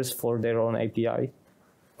wrappers for their own API.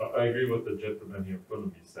 I agree with the gentleman here in front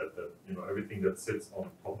of me said that everything that sits on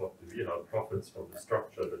top of the VHAL profits from the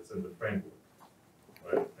structure that's in the framework,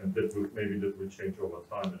 right? And that will change over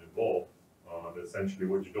time and evolve. Essentially,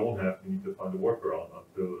 what you don't have, you need to find a workaround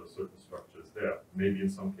until a certain structure is there. Maybe in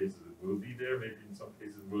some cases it will be there, maybe in some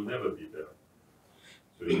cases it will never be there.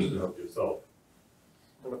 So you need to help yourself.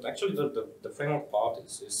 But actually the framework part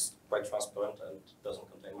is quite transparent and doesn't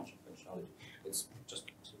contain much functionality. It's just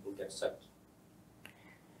simple get set.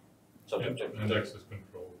 And access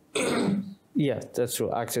control. Yeah, that's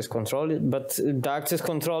true, access control. But the access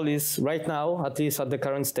control is right now, at least at the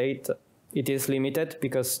current state, it is limited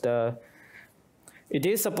because it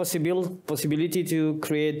is a possibility to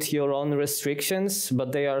create your own restrictions,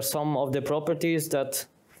 but there are some of the properties that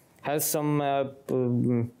has some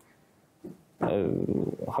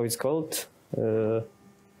how it's called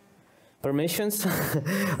permissions.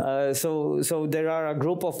 So there are a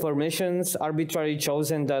group of permissions arbitrarily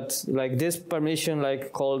chosen that like this permission,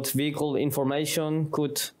 like called vehicle information,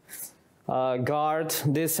 could guard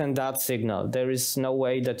this and that signal. There is no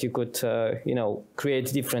way that you could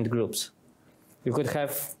create different groups. You could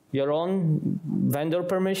have your own vendor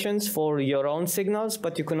permissions for your own signals,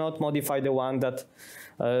 but you cannot modify the one that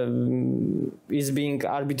is being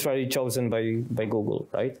arbitrarily chosen by Google,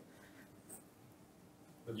 right?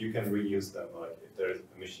 But you can reuse them, like if there is a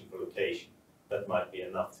permission for location, that might be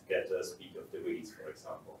enough to get the speed of the release, for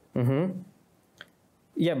example.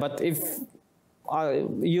 Yeah, but if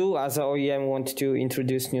you as an OEM want to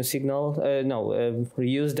introduce new signal,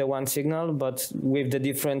 reuse the one signal, but with the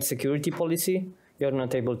different security policy, you're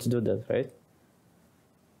not able to do that, right?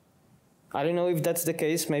 I don't know if that's the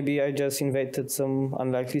case. Maybe I just invented some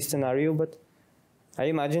unlikely scenario, but I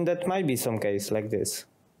imagine that might be some case like this.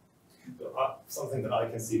 Something that I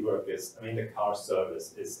can see work is, I mean, the car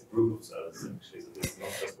service is a group of services actually, so this is not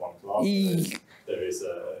just one class. There is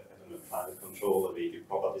a climate control, a vehicle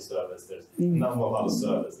property service, there's a number of other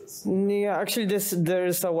services. Yeah, actually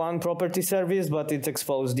there's a one property service, but it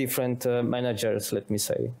exposes different managers, let me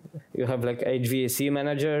say. You have like HVAC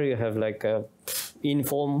manager, you have like a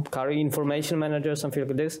car information manager, something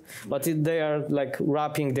like this, but they are like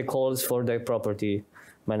wrapping the calls for the property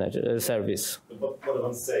manager service. But what I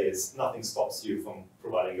want to say is nothing stops you from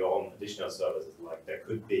providing your own additional services. Like there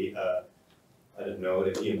could be I don't know,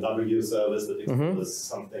 the BMW service that exposes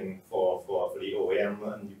something for the OEM,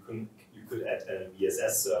 and you could add a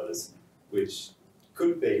VSS service, which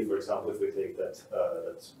could be, for example, if we take that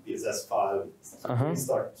VSS file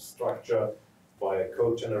structure via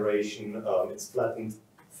code generation, it's flattened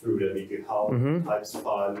through the vehicle types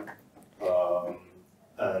file,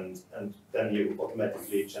 and then you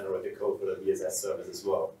automatically generate the code for the VSS service as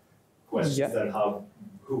well. Questions then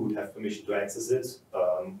who would have permission to access it?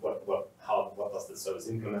 What does the service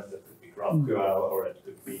implement? That could be GraphQL, or it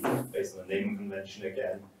could be based on a naming convention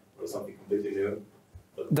again, or something completely new.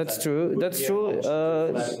 But that's true. That's true.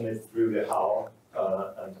 Flatten it through the how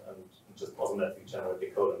and just automatically generate the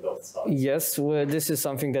code and those stuff. Yes, this is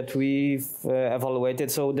something that we've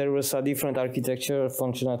evaluated. So there was a different architecture.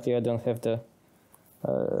 Fortunately, I don't have the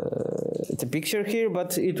picture here,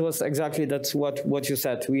 but it was exactly that's what you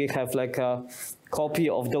said. We have like a copy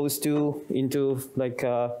of those two into like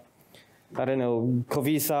I don't know,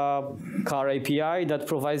 Covisa car API that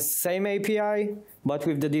provides same API, but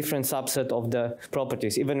with the different subset of the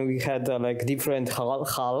properties. Even we had like different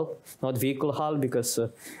HAL, not vehicle HAL, because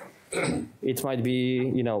it might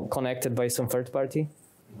be connected by some third party.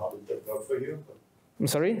 How did that go for you? I'm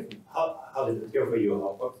sorry? How did it go for you?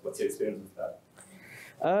 What's your experience with that?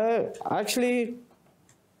 Actually,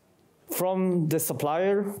 from the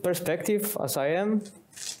supplier perspective, as I am,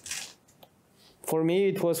 for me,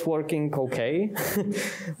 it was working okay,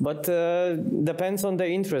 but depends on the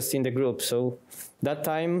interest in the group. So that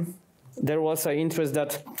time, there was an interest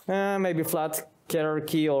that maybe flat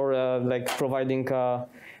hierarchy or like providing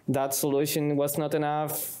that solution was not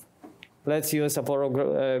enough. Let's use Apollo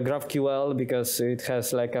GraphQL because it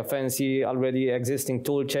has like a fancy already existing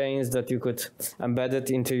tool chains that you could embed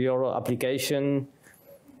it into your application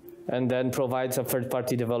and then provides a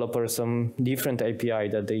third-party developer some different API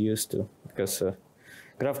that they used to, because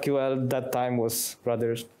GraphQL that time was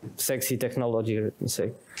rather sexy technology, let me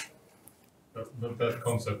say. But that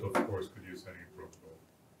concept, of course, could use any protocol.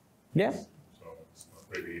 Yeah. So it's not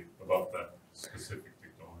really about that specific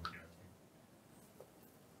technology, I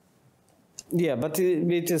think. Yeah, but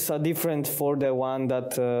it is different for the one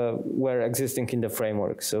that were existing in the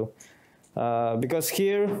framework. So because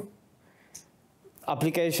here,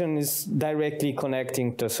 application is directly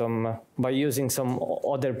connecting to some, by using some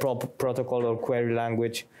other protocol or query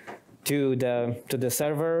language to the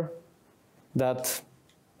server that,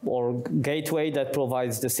 or gateway that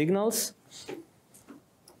provides the signals.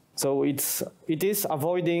 So it is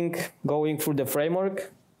avoiding going through the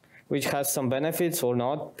framework, which has some benefits or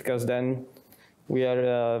not, because then we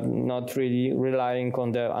are not really relying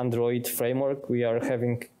on the Android framework.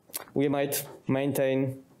 We might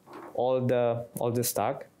maintain all the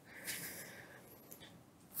stack.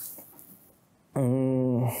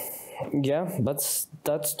 Yeah,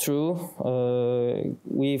 that's true.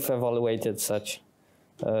 We've evaluated such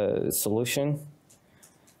solution.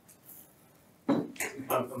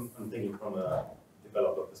 I'm thinking from a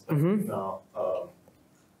developer perspective now.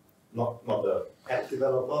 Not a app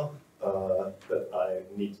developer, that I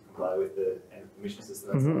need to comply with the end permission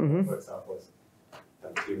system. For example,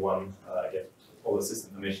 and T1, I get all the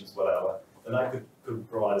system permissions, whatever. Then I could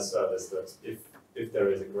provide a service that if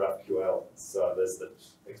there is a GraphQL service that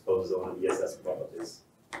exposes all the VSS properties,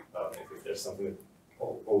 if there's something that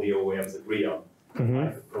all the OEMs agree on, I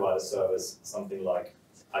could provide a service, something like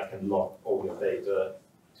I can lock all your data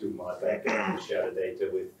to my backend and share the data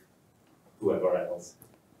with whoever else.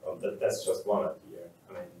 That's just one idea.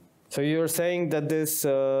 I mean, so you're saying that this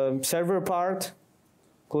server part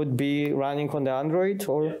could be running on the Android,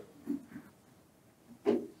 or?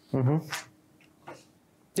 Yeah.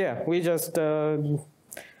 Yeah, we just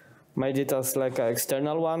made it as like an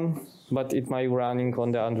external one, but it might be running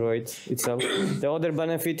on the Android itself. The other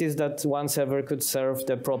benefit is that one server could serve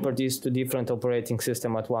the properties to different operating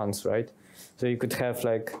system at once, right? So you could have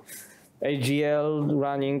like AGL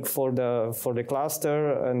running for the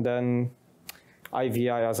cluster, and then IVI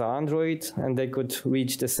as an Android, and they could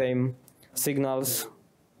reach the same signals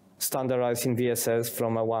standardized in VSS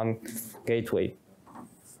from a one gateway.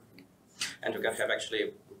 And you can have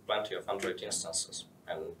actually plenty of Android instances,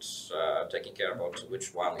 and taking care about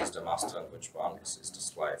which one is the master and which one is the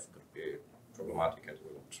slave could be problematic, and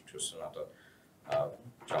will introduce another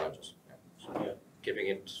challenges. Yeah. So yeah, keeping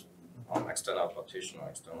it on external partition or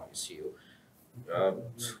external ECU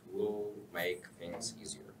will make things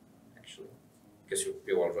easier, actually, because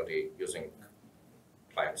you're already using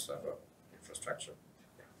client server infrastructure,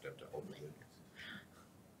 the whole thing.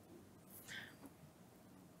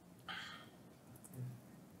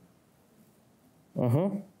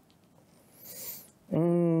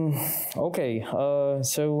 Okay,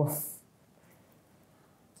 so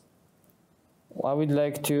I would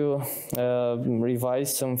like to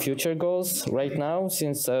revise some future goals right now,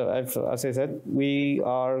 since as I said, we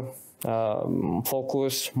are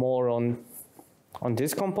focused more on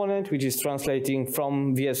this component, which is translating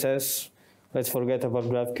from VSS. Let's forget about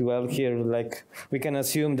GraphQL here. Like, we can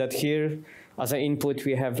assume that here, as an input,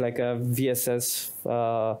 we have like a VSS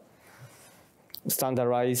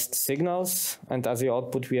standardized signals, and as the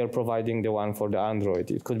output, we are providing the one for the Android.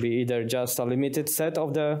 It could be either just a limited set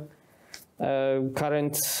of the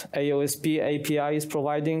current AOSP API is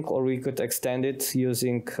providing, or we could extend it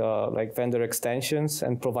using like vendor extensions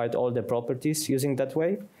and provide all the properties using that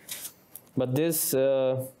way. But this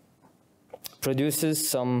produces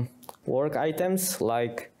some work items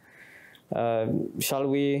like, shall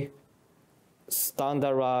we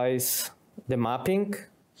standardize the mapping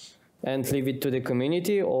and leave it to the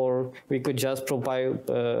community, or we could just provide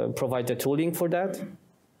the tooling for that?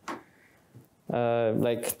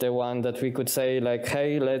 Like the one that we could say, like,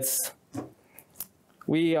 hey,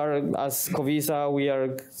 we are, as Covisa, we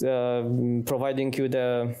are providing you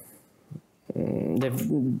the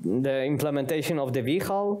implementation of the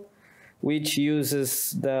VHAL, which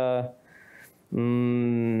uses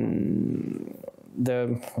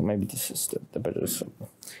maybe this is the better.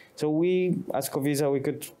 So we, as Covisa, we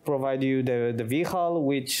could provide you the VHAL,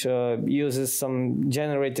 which uses some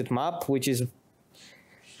generated map, which is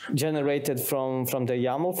generated from the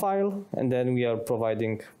YAML file, and then we are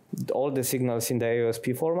providing all the signals in the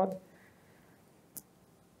AOSP format.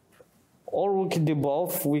 Or we could do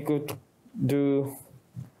both. We could do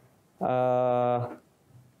the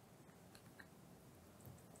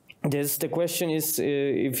question is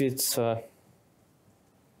if it's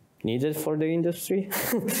needed for the industry.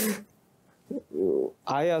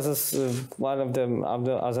 I, as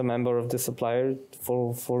a member of the supplier,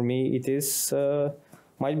 for me it is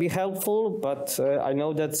might be helpful, but I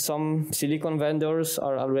know that some silicon vendors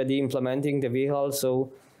are already implementing the VHAL,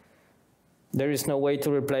 so there is no way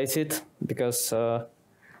to replace it because the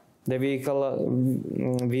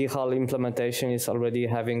VHAL implementation is already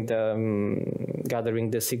having the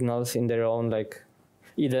gathering the signals in their own, like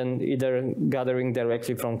either gathering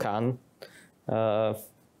directly from CAN.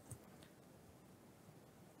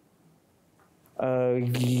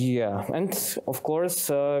 Yeah, and of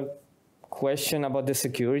course, question about the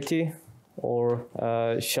security, or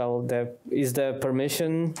is the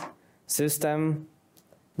permission system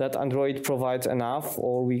that Android provides enough,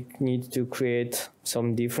 or we need to create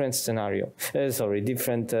some different scenario?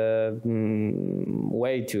 Different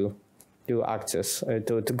way to do access,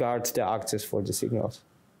 to guard the access for the signals.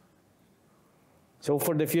 So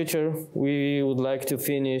for the future, we would like to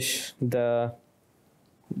finish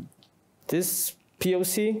this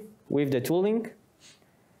POC with the tooling,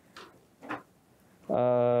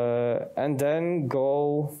 and then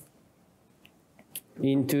go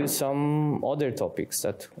into some other topics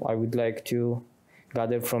that I would like to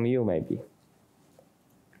gather from you, maybe.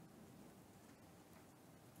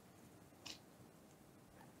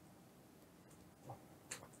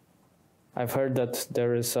 I've heard that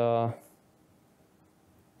there is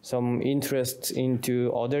some interest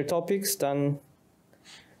into other topics than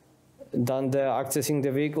the accessing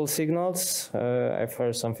the vehicle signals. I've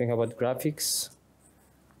heard something about graphics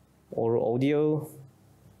or audio,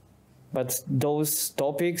 but those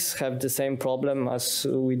topics have the same problem as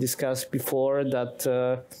we discussed before,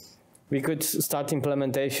 that we could start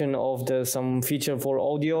implementation of some feature for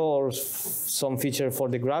audio or some feature for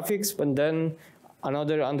the graphics, but then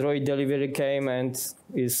another Android delivery came and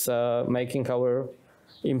is making our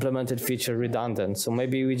implemented feature redundant. So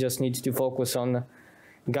maybe we just need to focus on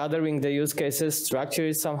gathering the use cases, structure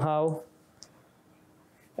it somehow,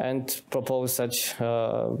 and propose such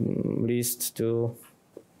list to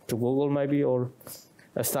Google maybe, or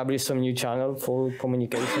establish some new channel for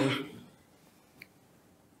communication.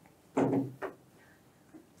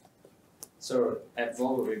 So at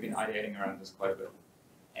Volvo, we've been ideating around this quite a bit,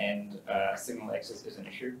 and signal access is an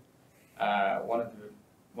issue. One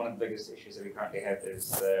of the biggest issues that we currently have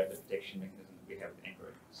is the detection mechanism that we have with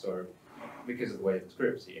Android. So because of the way it's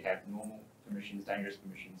grouped, so you have normal permissions, dangerous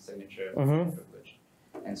permissions, signature, and privileged.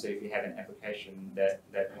 And so if you have an application that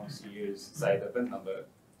wants to use, say, the VIN number,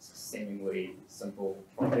 seemingly simple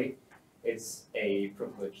property, it's a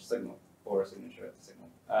privileged signal or a signature signal.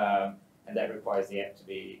 And that requires the app to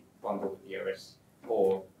be bundled with EOS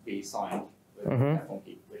or be signed with a platform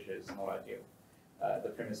key, which is not ideal. The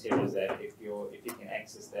premise here is that if you can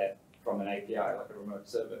access that from an API, like a remote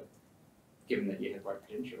server, given that you have right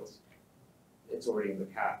credentials, it's already in the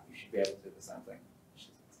car. You should be able to do the same thing. It's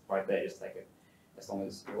right there, just take it as long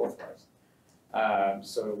as you're authorized.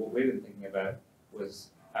 So what we've been thinking about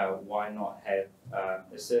was why not have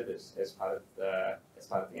a service as part of the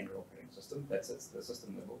Android operating system that sits at the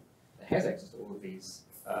system level, that has access to all of these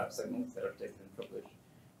signals that are protected and privileged.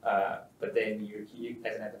 But then you,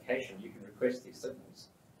 as an application, you can request these signals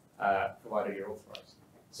provided you're authorized.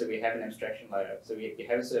 So we have an abstraction layer. So you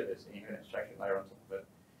have a service and you have an abstraction layer on top of it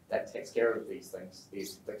that takes care of these things,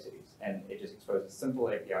 these complexities, and it just exposes simple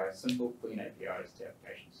APIs, simple, clean APIs to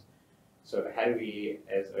applications. So how do we,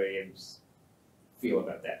 as OEMs, feel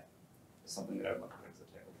about that? It's something that I would like to bring to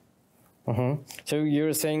the table. So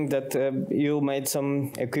you're saying that you made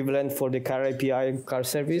some equivalent for the car API, car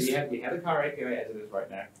service? So you have the car API as it is right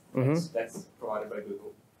now. That's provided by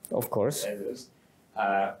Google. Of course. As it is.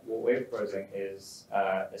 What we're proposing is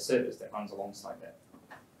a service that runs alongside that.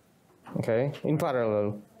 Okay, in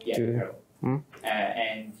parallel. Yeah, in parallel.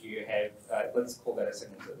 And you have, let's call that a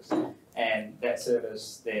signal service. And that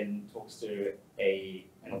service then talks to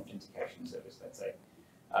an authentication service, let's say,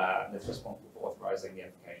 that's responsible for authorizing the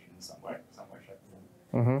application in some way, shape, or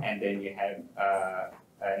form. And then you have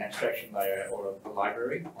an abstraction layer or a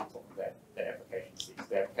library on top of that application sees.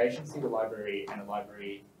 The application sees the library, and the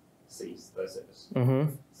library sees the service. So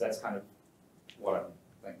that's kind of what I'm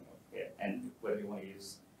thinking of here. And whether you want to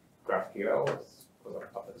use GraphQL is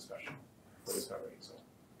up for discussion for discovery and so on.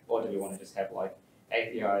 Or do we want to just have like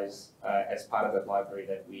APIs as part of that library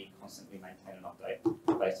that we constantly maintain and update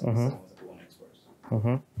based on the signals that we want to expose.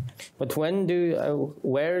 But when do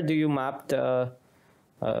where do you map the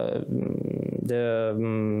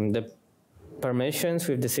permissions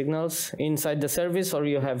with the signals inside the service, or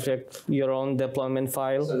you have like your own deployment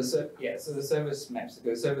file? So the service maps.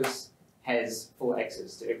 The service has full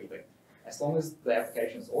access to everything. As long as the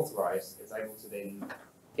application is authorized, it's able to then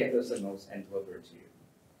get those signals and deliver it to you.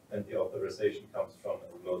 And the authorization comes from a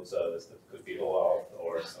remote service that could be OAuth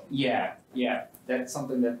or something. Yeah, that's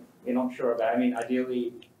something that we're not sure about. I mean,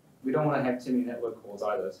 ideally, we don't want to have too many network calls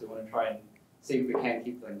either, so we want to try and see if we can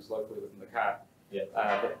keep things locally within the car. Yeah.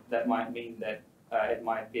 That might mean that it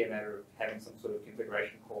might be a matter of having some sort of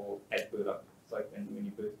configuration call at boot up. It's like when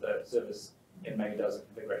you boot the service, it maybe does a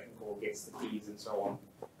configuration call, gets the keys and so on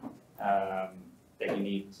that you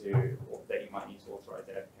need to, or that you might need to authorize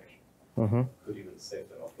that application. Could even save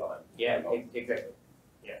them offline. Yeah, exactly.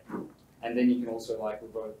 Yeah, and then you can also like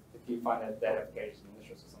if you find that application is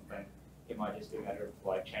malicious or something, it might just be a matter of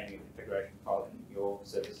like changing a configuration file in your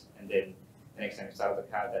service, and then the next time you start the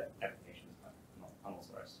car, that application is not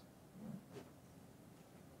unauthorized.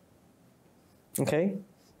 Okay.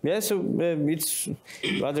 Yeah, so it's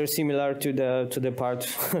rather similar to the part,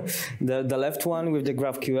 the left one with the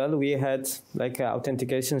GraphQL. We had like an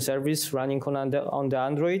authentication service running on the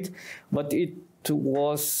Android, but it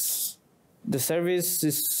was the service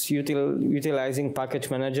is utilizing package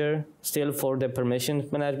manager still for the permission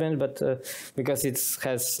management, but because it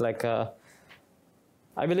has like a,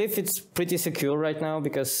 I believe it's pretty secure right now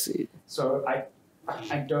because. So I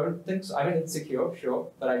don't think so. I mean, it's secure, sure,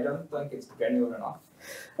 but I don't think it's granular enough.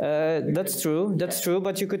 That's true. That's true.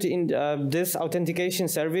 But you could, this authentication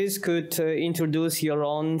service could introduce your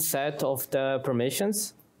own set of the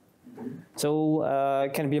permissions, so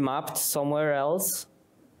can be mapped somewhere else.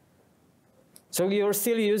 So you're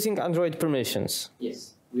still using Android permissions?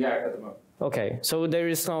 Yes, we are at the moment. Okay, so there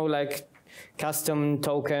is no like custom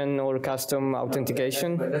token or custom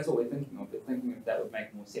authentication. But that's what we're thinking of. We're thinking if that would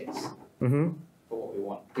make more sense for what we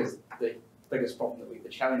want, because the biggest problem the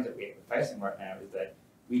challenge that we're facing right now is that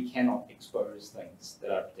we cannot expose things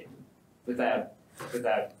that are protected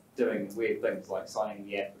without doing weird things like signing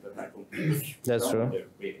the app with a platform. That's true.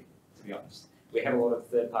 Really, to be honest, we have a lot of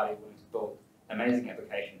third parties willing to build amazing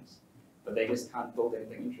applications, but they just can't build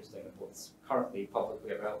anything interesting with what's currently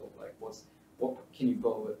publicly available. Like what can you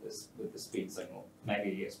build with the speed signal?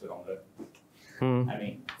 Maybe a speedometer. I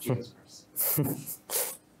mean, Jesus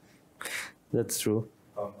Christ. That's true.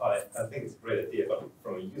 I think it's a great idea, but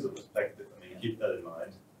from a user perspective, I mean, keep that in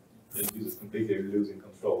mind. The user's completely losing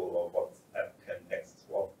control of what app can access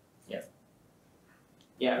what. Yeah.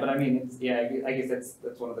 Yeah, but I mean, I guess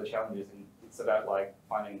that's one of the challenges, and it's about like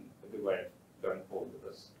finding a good way of going forward with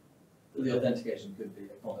this. The authentication could be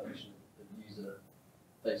a combination of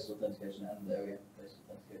user-based authentication and the OEM-based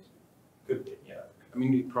authentication. Could be, yeah. I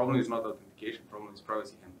mean, the problem is not authentication, the problem is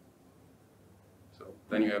privacy handling. So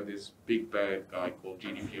then you have this big bad guy called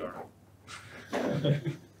GDPR.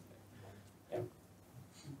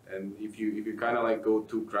 And if you kind of like go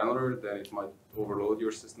too granular, then it might overload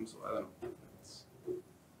your system. So I don't know.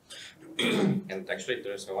 And actually,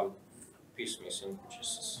 there's one piece missing, which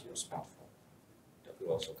is your smartphone, that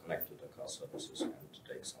will also connect to the car services and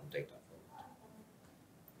take some data from it.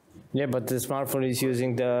 Yeah, but the smartphone is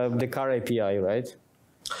using the car API, right?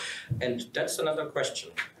 And that's another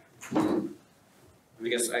question.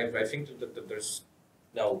 Because I think that there's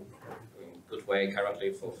no good way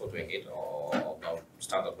currently for doing it, or no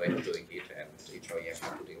standard way of doing it, and each OEM has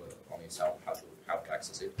to deal on its own how to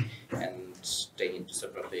access it, and they need to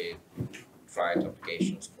separately write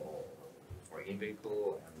applications for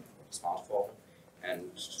in-vehicle and for the smartphone.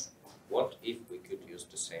 And what if we could use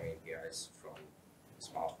the same APIs from the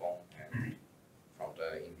smartphone and from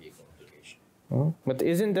the in-vehicle application? But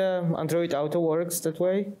isn't the Android Auto works that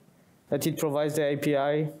way? That it provides the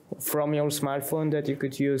API from your smartphone that you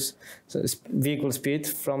could use vehicle speed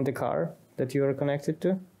from the car that you are connected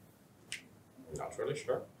to? Not really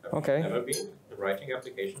sure. Okay. Never been writing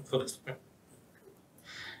application for this.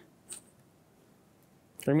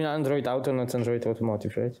 I mean Android Auto, not Android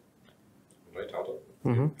Automotive, right? Android Auto.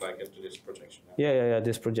 Like into this projection. Yeah,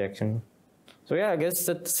 this projection. So yeah, I guess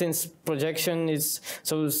that since projection is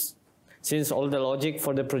since all the logic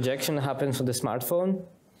for the projection happens on the smartphone,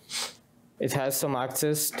 it has some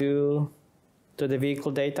access to the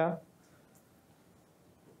vehicle data.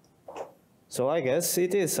 So I guess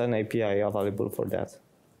it is an API available for that.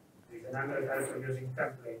 It's an Android also using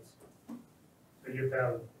templates. So you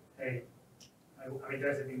tell, hey, I'm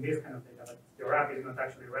interested in this kind of data, but your app is not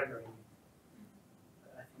actually rendering it.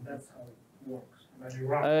 I think that's how it works. Maybe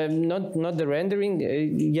wrong. Not the rendering,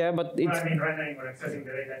 yeah, but Well, it's... I mean rendering or accessing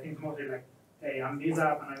the data. I think it's mostly like, hey, I'm this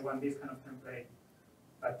app and I want this kind of template.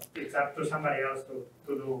 But it's up to somebody else to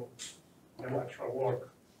do the actual work.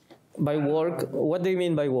 By work, what do you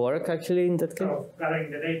mean by work, actually, in that case? So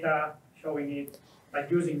gathering the data, showing it, like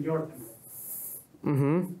using your template.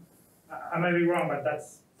 Mm-hmm. I might be wrong, but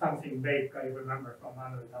that's something vague I remember from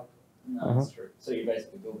Android Auto. No, that's true. So you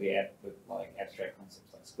basically build the app with like abstract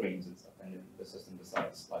concepts like screens and stuff, and then the system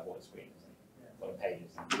decides like what a screen is and what a page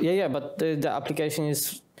is. Yeah, but the application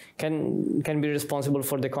is can be responsible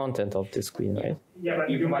for the content of the screen, right? Yeah, but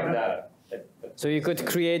you can write data. So you could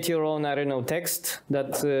create your own, I don't know, text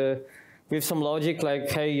that with some logic, like,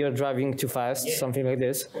 hey, you're driving too fast, something like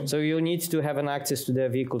this. So you need to have an access to the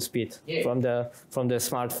vehicle speed from the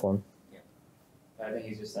smartphone. Yeah. I think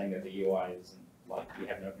he's just saying that the UI isn't like you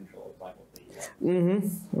have no control of like what the UI.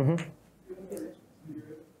 Mm-hmm. Mm-hmm.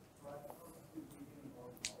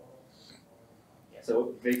 Yeah.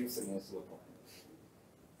 So vehicle signals to look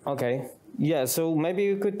like. Okay. Yeah. So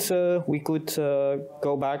maybe we could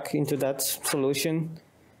go back into that solution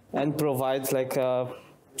and provide like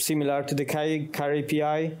similar to the car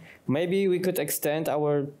API. Maybe we could extend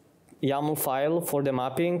our YAML file for the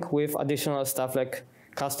mapping with additional stuff like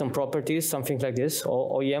custom properties, something like this,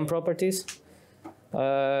 or OEM properties.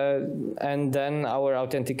 And then our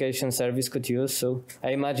authentication service could use. So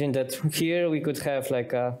I imagine that here we could have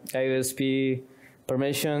like a AOSP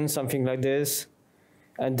permission, something like this.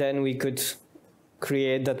 And then we could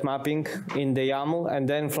create that mapping in the YAML. And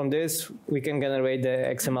then from this, we can generate the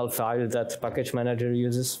XML file that package manager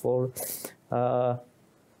uses for the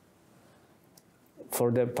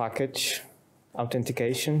package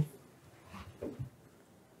authentication.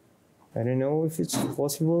 I don't know if it's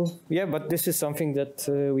possible. Yeah, but this is something that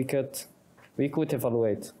we could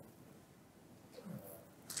evaluate.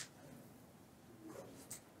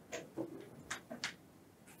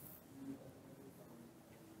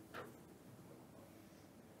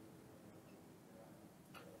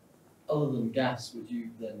 Other than gas, would you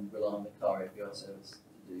then rely on the car API service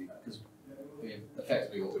to do? Because I mean,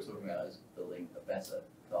 effectively what we're talking about is building a better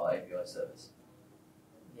car API service.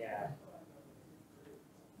 Yeah.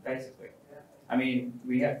 Basically. I mean,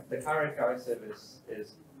 we have the car API service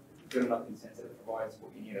is good enough in the sense that it provides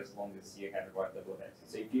what you need as long as you have the right level of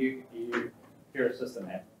access. So if you're a system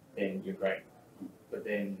app, then you're great. But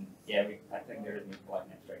then, yeah, I think there is need for like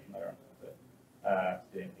an abstraction layer on to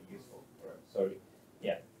do anything useful for it. So,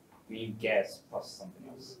 yeah, we need gas plus something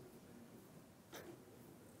else.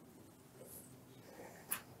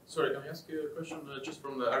 Sorry, can I ask you a question just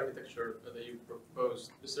from the architecture that you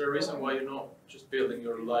proposed? Is there a reason why you're not just building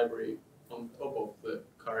your library on top of the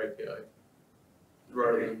car API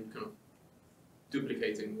rather than kind of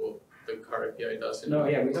duplicating what the car API does? No,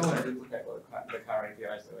 yeah, we don't want to duplicate what the car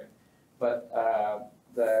API is doing. But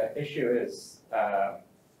the issue is,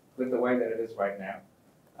 with the way that it is right now,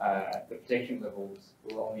 the protection levels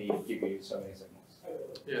will only give you so many signals.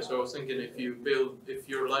 Yeah, so I was thinking if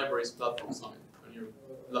your library is platform signed, and your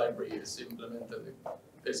library is implemented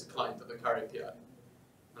as a client of the car API,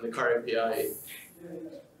 and the car API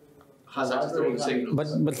has access to all the signals.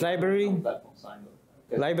 But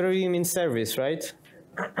library means service, right?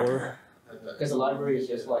 Or because a library is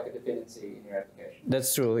just like a dependency in your application.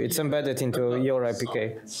 That's true. It's embedded into your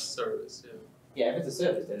APK. Service, yeah. Yeah, if it's a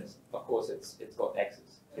service, then of course it's got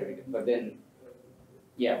access to everything. But then,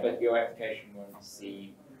 yeah, but your application won't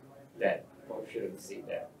see that, or shouldn't see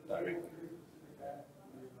that directly.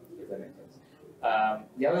 If that makes sense.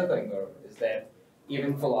 The other thing though is that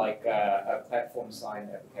even for like a platform signed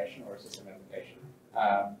application or a system application,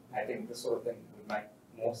 I think this sort of thing would make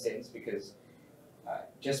more sense because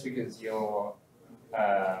just because you're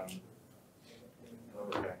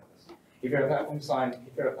if you're a platform signed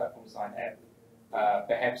app,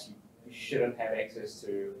 perhaps you shouldn't have access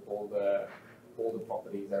to all the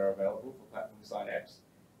properties that are available for platform signed apps.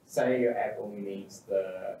 Say your app only needs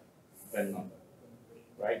the VIN number,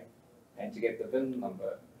 right? And to get the VIN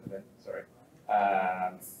number,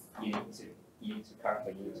 you need to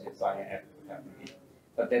currently use your sign your app with the platform.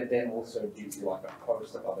 But that then also gives you like a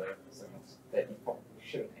host of other signals that you probably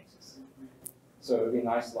shouldn't access. So it would be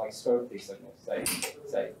nice to like scope these signals.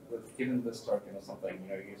 Say, given this token or something,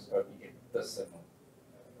 you scope, you get this signal.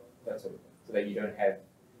 That's sort of thing. So that you don't have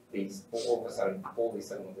these all of a sudden all these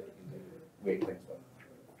signals that you can do weird things with.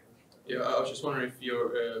 Yeah, I was just wondering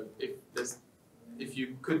if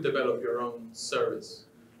you could develop your own service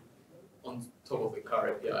on top of the car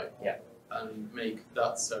API, and make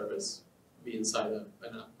that service be inside an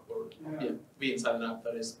app, or be inside an app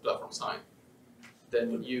that is platform signed,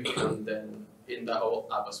 then you can then in that whole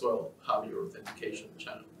app as well, have your authentication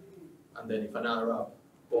channel. And then if another app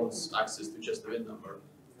wants access to just the VIN number,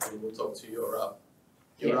 it will talk to your app.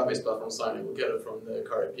 Your app is platform sign, it will get it from the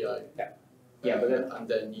car API. And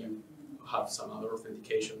then you have some other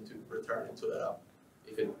authentication to return it to that app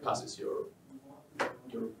if it passes your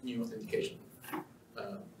new authentication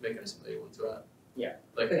mechanism that you want to add. Yeah,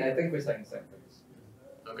 like I think we're saying the same things.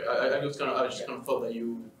 Okay, I just kind of thought that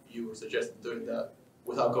you were suggesting doing that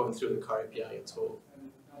without going through the car API at all.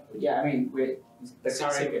 Yeah, I mean, the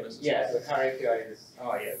car API. Yeah, so the car API is.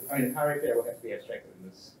 Oh yeah, I mean the car API will have to be abstracted in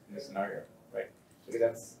this scenario, right? Because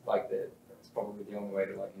that's that's probably the only way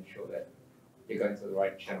to like ensure that you're going to the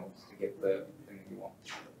right channels to get the thing that you want.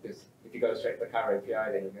 Because if you go straight to the car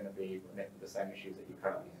API, then you're going to be met with the same issues that you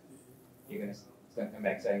currently have. You're going to come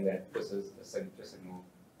back saying that this is a signal,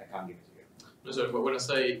 I can't give it to you. No, sorry, but when I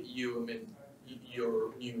say you, I mean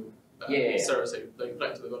your new service that you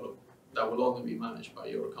plan to develop, that will only be managed by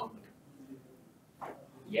your company.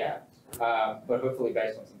 Yeah, but hopefully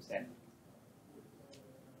based on some standard.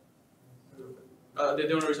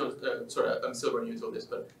 The only reason, sorry, I'm still very new to this,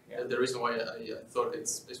 but the reason why I thought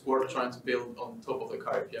it's worth trying to build on top of the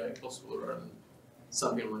car API if possible, rather than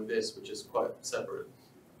something like this, which is quite separate,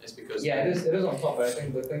 is because it is on top. But I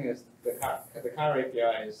think the thing is the car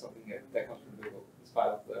API is something that comes from Google. It's part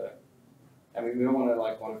of the. I mean, we don't want to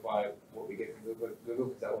like quantify what we get from Google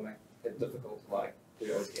because that will make it difficult to like do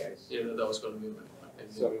OTAs. Yeah, that was going to be my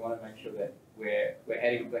opinion. So we want to make sure that we're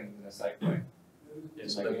adding things in a safe way.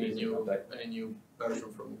 Yes, like a new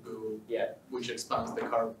version from Google, which expands the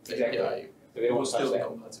car exactly. API. So it will still be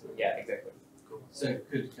compatible. Yeah, exactly. Cool. So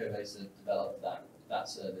could Codebase develop that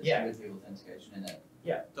service with the authentication in it?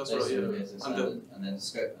 Yeah, that's right. And then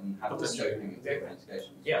scope and have the scoping of the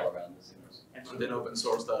authentication as well around the signals. And then open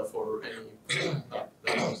source that for any app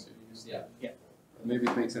that wants to use. Yeah. Maybe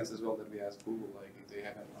it makes sense as well that we ask Google, like, if they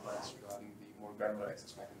have any plans regarding the more granular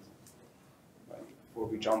access mechanism, right, before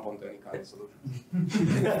we jump onto any kind of solution.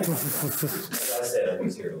 As I said, I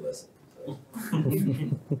was here to listen. So.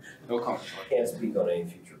 No comment. Can't speak on any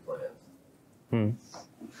future plans.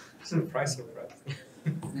 Surprise.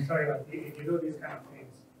 Sorry, but if you do these kind of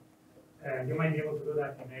things, you might be able to do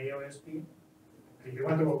that in AOSP. If you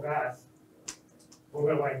want to go gas,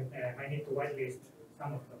 Google might need to whitelist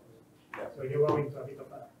some of those. So you go into a bit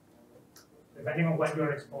of a, depending on what you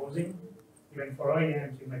are exposing, even for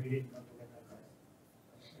OEMs, you might be difficult to get that gas.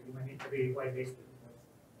 So you might need to be whitelisted.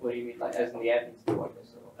 What do you mean, like as in the app needs to be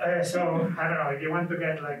whitelisted? So I don't know, if you want to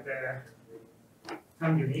get like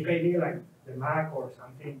some unique ID, like the Mac or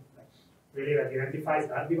something, like really that identifies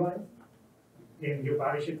that device, then you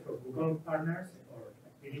publish it for Google partners or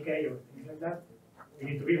like PDK or things like that. You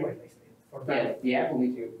need to be whitelisted for that. Yeah, the app will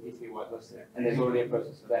need to be whitelisted, and there's already a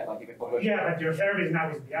process for that. Like you can publish. Yeah, but your service now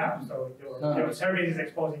is the app, so your service is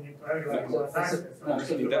exposing it to everybody who has access.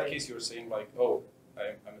 So in that case, you're saying like, oh,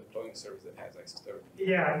 I'm deploying a service that has access to everything.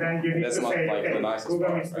 Yeah, and then you need That's to not say, like okay, the nicest Google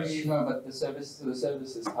part, needs to right? be. No, but the service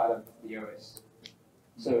is part of the OS.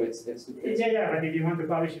 So it's yeah, but if you want to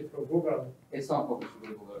publish it for Google, it's not published for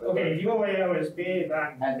Google. Okay, if you go AOSP,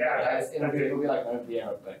 then it'll be like an OpenAI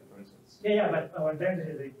update, for instance. Yeah, but our intent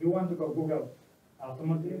is if you want to go Google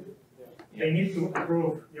Automotive, they need to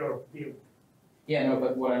approve your build. Yeah, no,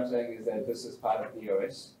 but what I'm saying is that this is part of the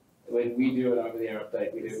OS. When we do an over-the-air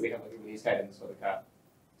update, we have like a release cadence for the car.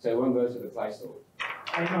 So it won't go to the Play Store.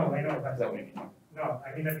 I know, but is that what you mean? No,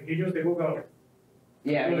 I mean that if you use the Google.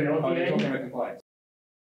 Yeah, I mean, you're OTA, talking about compliance.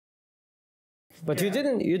 But you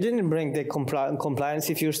didn't bring the compliance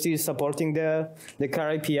if you're still supporting the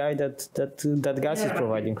car API that gas is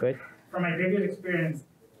providing, right? From my previous experience,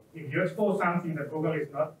 if you expose something that Google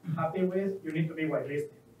is not happy with, you need to be whitelisted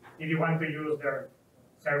if you want to use their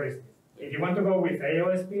services. If you want to go with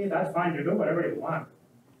AOSP, that's fine, you do whatever you want.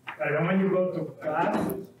 But then when you go to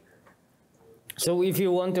class. So if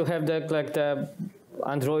you want to have the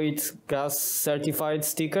Android gas certified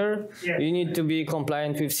sticker, you need to be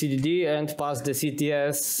compliant with CDD and pass the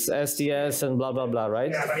CTS, STS, and blah blah blah,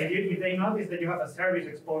 right? Yeah, but if they notice that you have a service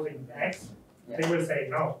exposing X, they will say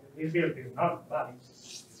no, this build is not valid.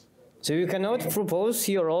 So you cannot propose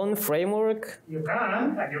your own framework? You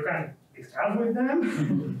can, and you can discuss with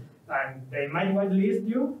them, and they might whitelist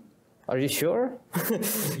you. Are you sure?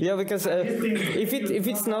 Yeah, because if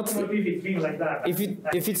it's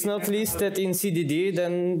not listed in CDD,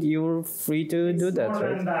 then you're free to do that, More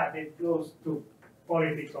right? than that, it goes to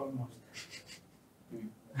politics almost.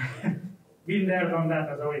 Been there, done that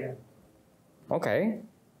as OEM. Okay,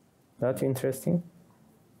 that's interesting.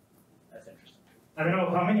 That's interesting. I don't know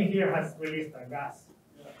how many here has released a gas.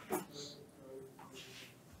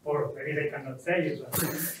 or maybe they cannot say it, but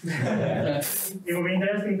it would be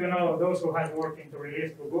interesting to know those who had worked into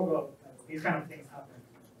release through Google, these kind of things happen.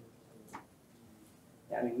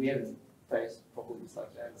 Yeah, I mean, we haven't faced problems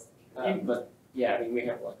like that. But yeah, I mean, we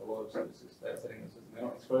have like a lot of services that are setting the system. We're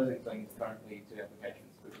not exposing things currently to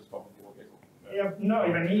applications, which is probably what we're talking about. Yeah, no,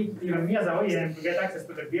 even me as an OEM, to get access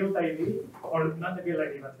to the build ID, or not the build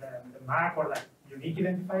ID, but the MAC or like unique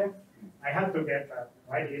identifier, I had to get a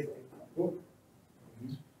whitelisted book.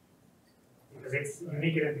 Because it's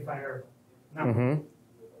unique identifier number.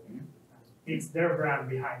 It's their brand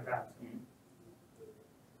behind that.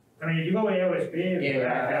 I mean, if you go with AOSP, I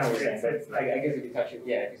guess if you touch it,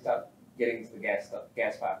 if you start getting into the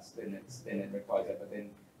gas parts, then it requires that. But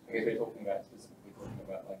then I guess we're talking about specifically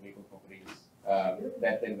like legal properties.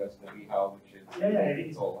 That then goes to the VHAL, which is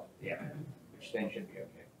it's all which then should be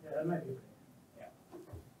okay. Yeah, that might be okay. Yeah.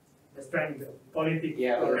 Just trying the politics.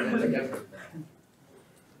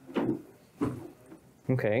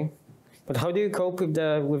 Okay, but how do you cope with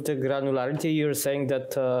the granularity? You're saying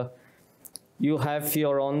that you have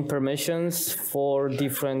your own permissions for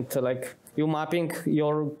different, like you mapping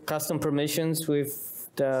your custom permissions with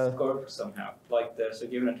the scope somehow. Like so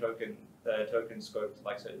given a token, the token scoped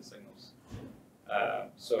like certain signals.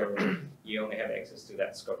 So you only have access to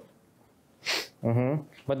that scope.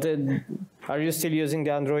 But are you still using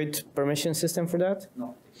the Android permission system for that?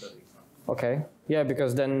 No, particularly. Okay. Yeah,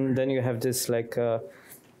 because then you have this like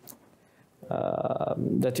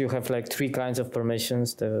that you have like 3 kinds of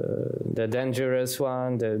permissions: the dangerous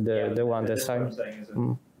one, the one that's I'm saying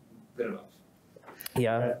isn't good enough.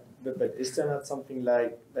 Yeah. But is there not something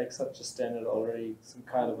like such a standard already, some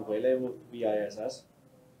kind of available VISS?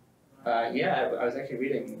 Yeah, I was actually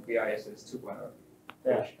reading VISS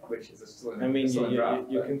 2.0, which is still in, I mean, still in draft,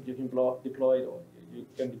 you can deploy it, or you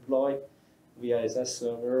can deploy VISS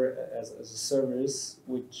server as a service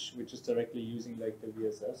which is directly using like the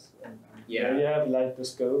VSS, and there you have like the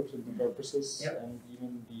scopes and the purposes and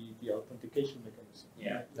even the authentication mechanism.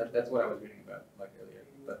 Yeah, that's what I was reading about like earlier.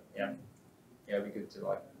 But yeah, it'd be good to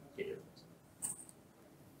like get your thoughts.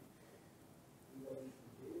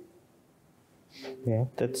 Yeah,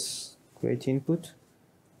 that's great input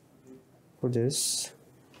for this.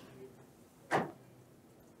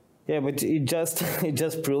 Yeah, but it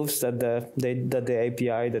just proves that the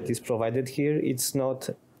API that is provided here, it's not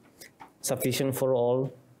sufficient for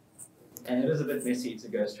all. And it is a bit messy to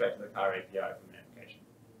go straight to the car API from an application.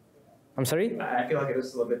 I'm sorry? I feel like it is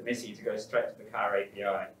still a bit messy to go straight to the car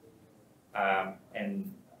API,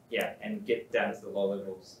 and get down to the low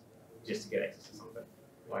levels just to get access to something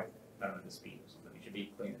like, I don't know, the speed or something. It should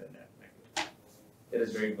be cleaner than that. It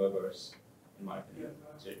is very verbose, in my opinion,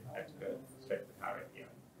 to have to go straight to the car API.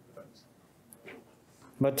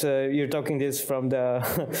 But you're talking this from the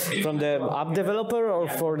from the app developer or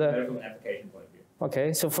for the? From an application point of view.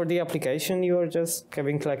 Okay, so for the application, you are just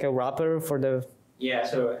having like a wrapper for the. Yeah,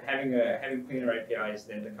 so having cleaner APIs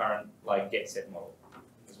than the current like get set model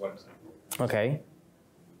is what I'm saying. Okay.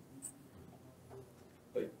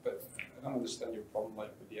 But I don't understand your problem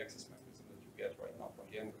like with the access mechanism that you get right now from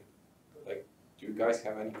the Android. Like, do you guys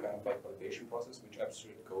have any kind of like validation process which apps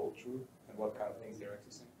should go through, and what kind of things they're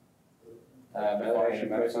accessing? Validation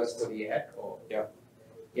process for the app, or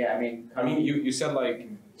I mean, you said like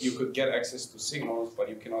you could get access to signals, but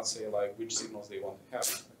you cannot say like which signals they want to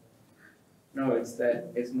have. No, it's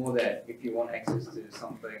more that if you want access to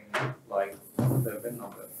something like the VIN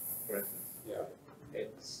number, for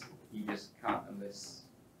instance, you just can't unless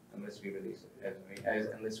we release it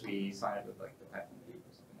unless we sign it with like the platform key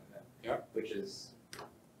or something like that. Yeah. Which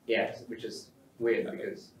is weird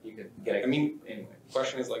because you can get access anyway. The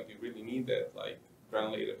question is like, do you really need that like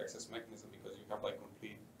granulated access mechanism because you have like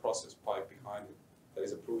complete process pipe behind it that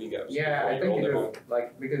is approving apps? Yeah, I think you do.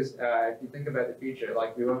 Like because if you think about the future,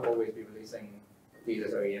 like we won't always be releasing these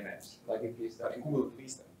as OEM apps. Like if you start, who will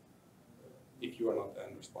release them if you are not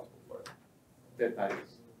then responsible for it? Third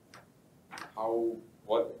parties.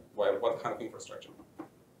 What kind of infrastructure?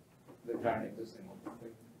 The current existing one.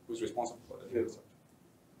 Who's responsible for that infrastructure?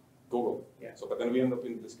 Google. Yeah. So, but then we end up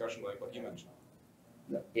in the discussion like what you mentioned.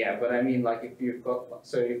 Yeah, but I mean, like, if you've got,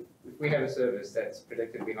 if we have a service that's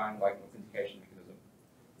protected behind like an authentication mechanism,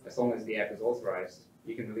 as long as the app is authorized,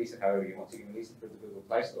 you can release it however you want. So you can release it through the Google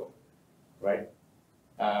Play Store, right?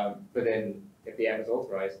 But then, if the app is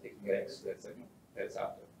authorized, it can get access to that signal that's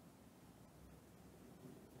out there.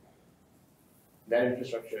 That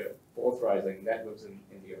infrastructure for authorizing that lives in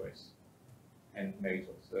the OS, and maybe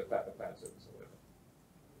talks to the cloud service or whatever.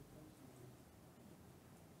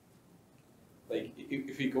 Like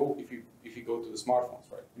if you go to the smartphones,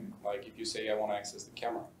 right? Like if you say I want to access the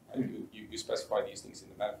camera And you specify these things in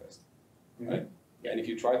the manifest, right? And if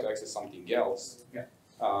you try to access something else,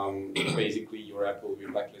 basically your app will be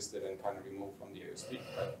blacklisted and kind of removed from the IOSP,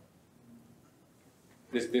 right?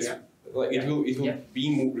 Like it will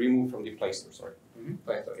be removed from the Play Store. Sorry.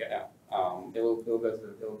 Play Store, yeah. It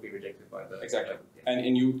will be rejected by the exactly,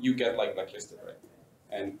 and you get like blacklisted, right?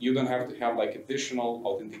 And you don't have to have like additional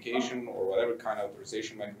authentication or whatever kind of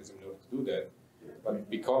authorization mechanism in order to do that. But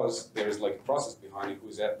because there is like a process behind it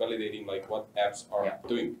who's validating like what apps are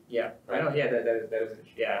doing. Yeah, right? I know. Yeah, that is.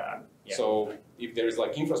 Yeah. So if there is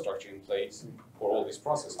like infrastructure in place for all this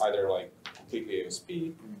process, either like completely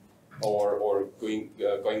AOSP or going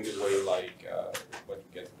the way like what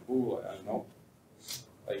you get from Google, I don't know.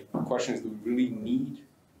 Like the question is, do we really need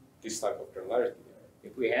this type of granularity?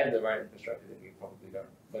 If we had the right infrastructure, then we probably don't.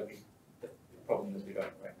 But the problem is we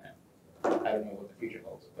don't right now. I don't know what the future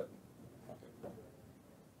holds, but.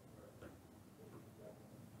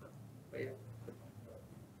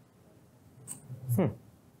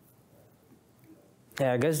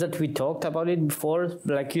 Yeah, I guess that we talked about it before,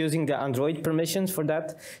 like using the Android permissions for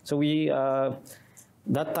that. So we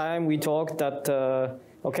that time we talked that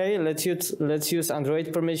okay, let's use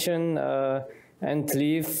Android permission and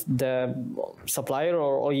leave the supplier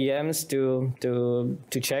or OEMs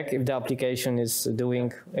to check if the application is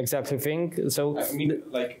doing exactly thing. So I mean,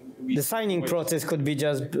 like the signing process could be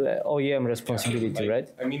just OEM responsibility, right?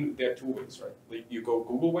 I mean, there are two ways, right? Like you go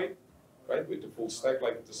Google way, right, with the full stack,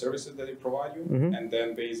 like the services that they provide you, and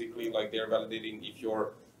then basically like they're validating if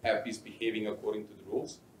your app is behaving according to the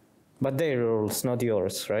rules. But their rules, not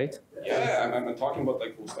yours, right? Yeah, I'm talking about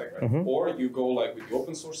like full stack, right? Or you go like with the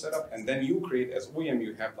open source setup, and then you create as OEM,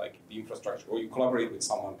 you have like the infrastructure, or you collaborate with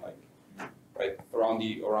someone like, right, around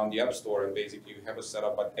the app store, and basically you have a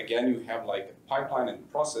setup. But again, you have like a pipeline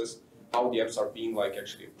and process how the apps are being like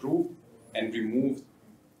actually approved and removed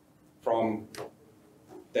from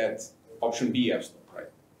that option B app store, right?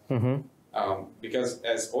 Because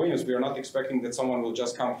as OEMs, we are not expecting that someone will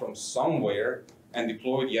just come from somewhere and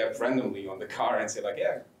deploy the app randomly on the car and say like,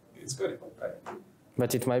 yeah, it's good, right?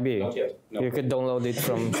 But it might be. Not yet. No. You could download it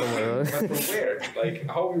from somewhere. But from where? Like,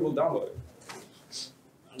 how we will download it?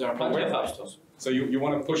 There are plenty of app stores. So you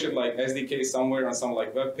want to push it like SDK somewhere on some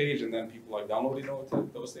like web page, and then people like download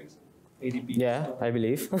it, those things? ADP. Yeah, I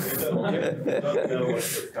believe. We don't know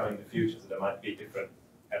what's coming in the future, so there might be different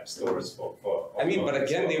app stores for I mean, but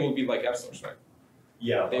again, they will be like app stores, right?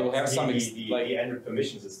 Yeah, they will have some the Android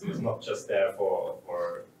permission system is not just there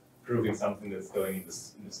for proving something that's going in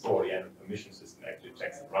the store. The Android permission system actually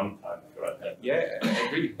checks the runtime. Yeah, I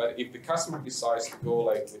agree. But if the customer decides to go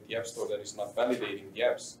like with the app store that is not validating the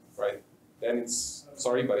apps, right? Then it's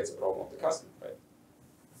sorry, but it's a problem of the customer, right?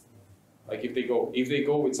 Like if they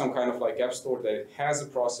go with some kind of like app store that has a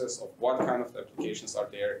process of what kind of applications are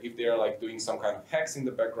there, if they are like doing some kind of hacks in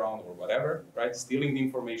the background or whatever, right? Stealing the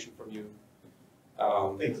information from you.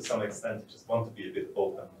 I think to some extent you just want to be a bit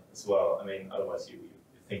open as well. I mean, otherwise you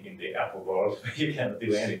think in the Apple world you cannot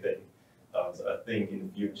do anything. So I think in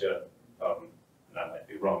the future, and I might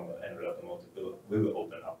be wrong, but Android Automotive will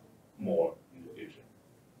open up more in the future.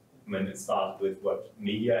 I mean, it started with what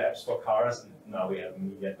media apps for cars, and now we have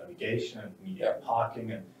media navigation and media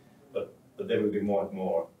parking, but there will be more and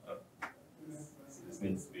more. So this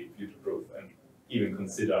needs to be future-proof and even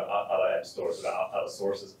consider other app stores or other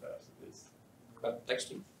sources of apps. But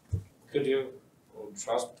texting, could you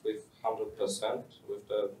trust with 100% with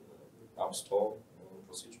the App Store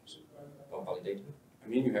procedures or validating? I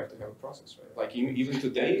mean, you have to have a process, right? Like even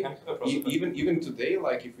today, even today,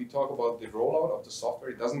 like if we talk about the rollout of the software,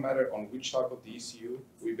 it doesn't matter on which type of the ECU.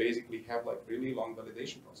 We basically have like really long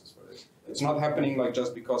validation process for this. It's not happening like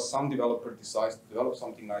just because some developer decides to develop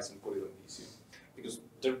something nice and put it on the ECU. Because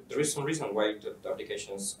there is some reason why the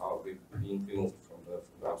applications are being removed from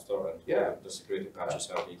the App Store, and the security patches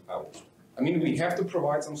have been published. I mean, we have to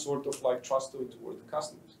provide some sort of like trust toward the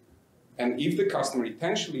customers. And if the customer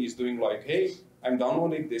intentionally is doing like, hey, I'm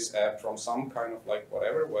downloading this app from some kind of like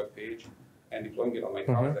whatever web page and deploying it on my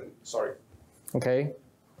car, then sorry. Okay.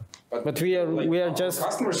 But we are just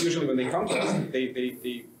customers usually when they come to us,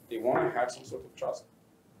 they want to have some sort of trust.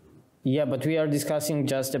 Yeah, but we are discussing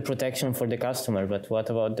just the protection for the customer. But what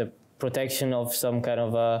about the protection of some kind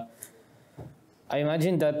of a? I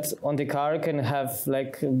imagine that on the car can have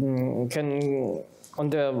like on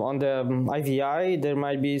the IVI there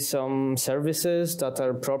might be some services that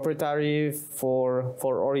are proprietary for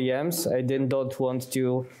OEMs. I don't want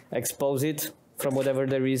to expose it from whatever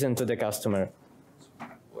the reason to the customer.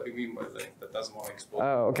 What do you mean by that doesn't want to expose?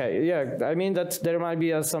 Okay, yeah, I mean that there might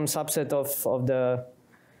be some subset of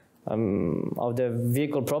the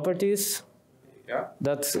vehicle properties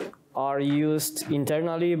that are used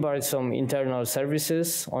internally by some internal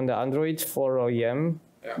services on the Android for OEM.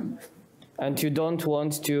 Yeah. And you don't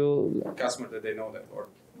want to... Customer that they know that, or...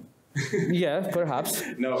 Yeah, perhaps.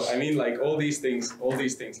 No, I mean, like, all these things,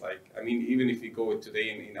 like, I mean, even if we go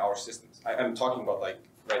today in our systems, I'm talking about, like,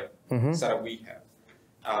 setup we have.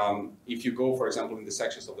 If you go, for example, in the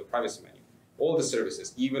sections of the privacy menu, all the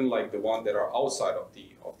services, even like the one that are outside of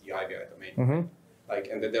the IVI domain, like,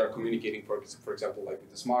 and that they are communicating, for example, like with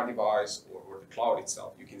the smart device or the cloud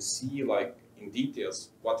itself, you can see, like, in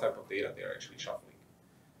details what type of data they're actually shuffling,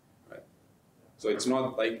 right? So it's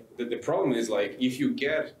not like, the problem is, like, if you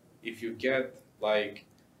get like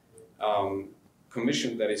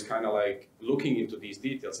commission that is kind of like looking into these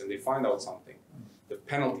details and they find out something, the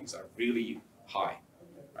penalties are really high,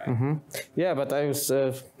 right? Yeah, but I was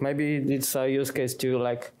maybe it's a use case to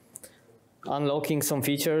like unlocking some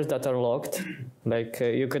features that are locked. Like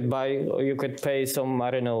you could pay some,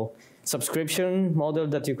 I don't know, subscription model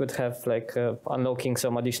that you could have, like unlocking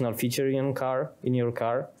some additional feature in your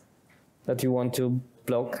car that you want to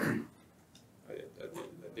block.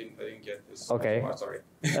 I didn't get this. Okay. Part, sorry.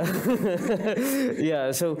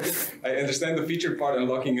 Yeah, so I understand the feature part and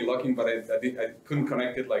locking, but I couldn't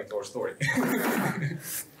connect it like to our story.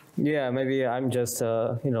 Yeah, maybe I'm just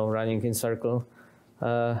running in circle.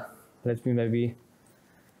 Let me maybe.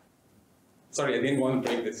 Sorry, I didn't want to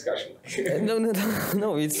break the discussion.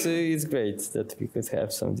 No, it's great that we could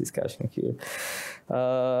have some discussion here.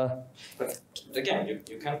 But again,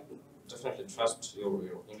 you can definitely trust your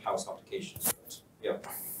in-house applications. But yeah.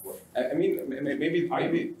 I mean, maybe. Are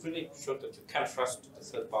you really sure that you can trust the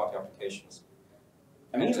third-party applications?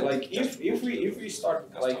 I mean, like if we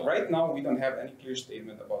start, like right now we don't have any clear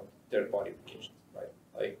statement about third-party applications, right?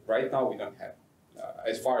 Like right now we don't have,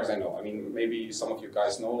 as far as I know. I mean, maybe some of you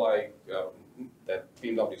guys know like that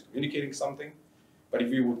BMW is communicating something, but if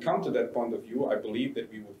we would come to that point of view, I believe that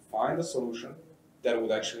we would find a solution that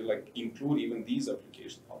would actually like include even these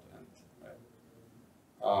applications how to handle, right?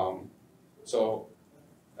 So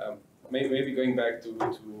maybe going back to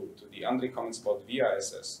the Andre comments about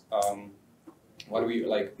VISS. What we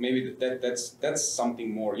like, maybe that's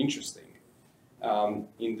something more interesting.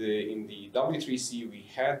 In the W3C, we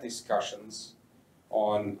had discussions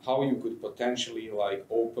on how you could potentially like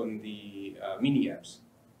open the mini apps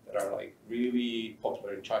that are like really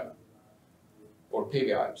popular in China, or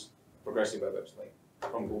PWAs, progressive web apps, like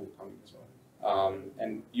from Google coming as well.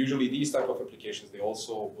 And usually these type of applications, they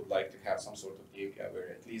also would like to have some sort of API where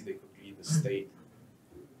at least they could read the state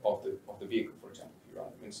of the vehicle, for example, if you run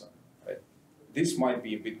them inside, right? This might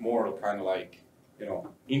be a bit more kind of like,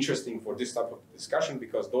 interesting for this type of discussion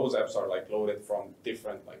because those apps are like loaded from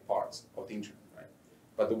different like parts of the internet, right?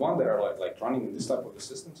 But the one that are like running in this type of the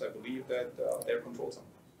systems, I believe that they're controlled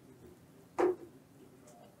somehow.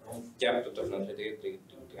 Yeah, definitely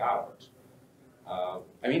they are. But,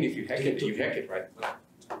 I mean, if you hack it, you hack it, right? But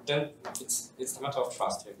then it's a matter of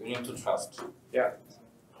trust. You need to trust. Yeah,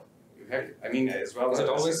 you hack it. I mean, as well. Is it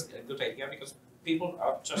always a good idea? Because people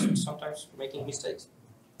are just sometimes making mistakes.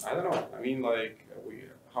 I don't know. I mean, like,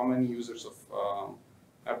 how many users of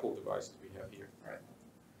Apple devices we have here, right?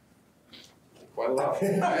 Quite a lot. I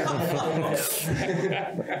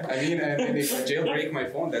mean, and if I jailbreak my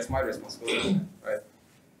phone, that's my responsibility, right?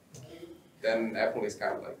 Then Apple is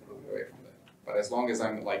kind of like moving away from that. But as long as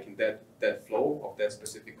I'm like in that flow of that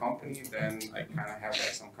specific company, then I kind of have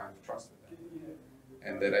like some kind of trust with them.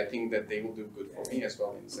 And that I think that they will do good for me as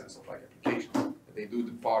well in the sense of like application. That they do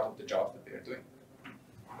the part of the job that they're doing.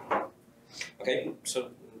 Okay, so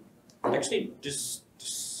actually this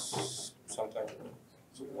sometimes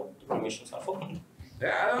what the permissions are for.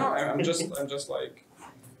 Yeah, I don't know. I'm just like,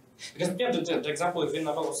 because yeah, the example with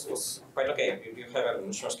WinNumber was quite okay. You have an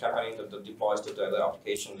insurance company that deploys the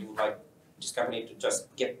application. You would like this company to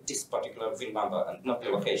just get this particular VIN number and not the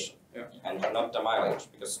location, and not the mileage,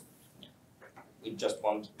 because we just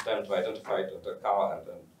want them to identify the car and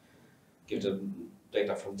give the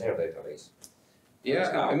data from their database.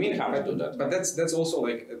 yeah, I mean, can't do that. But that's also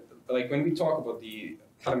like when we talk about the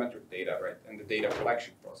telemetric data, right, and the data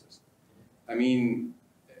collection process. I mean,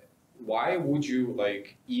 why would you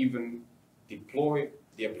like even deploy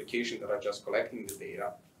the application that are just collecting the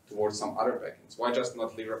data towards some other backends? Why just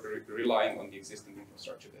not relying on the existing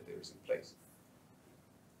infrastructure that there is in place?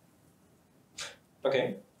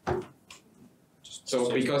 Okay.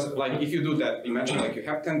 So because like if you do that, imagine like you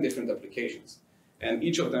have 10 different applications and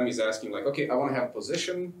each of them is asking like, okay, I want to have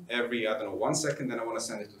position every, I don't know, 1 second, then I want to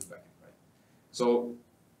send it to the backend, right? So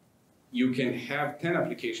you can have 10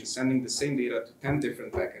 applications sending the same data to 10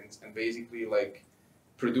 different backends and basically like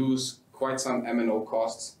produce quite some MNO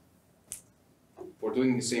costs for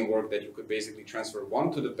doing the same work that you could basically transfer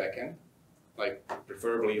one to the backend, like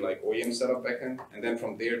preferably like OEM setup backend, and then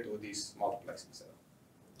from there do these multiplexing setup.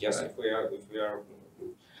 Yes, right? if we are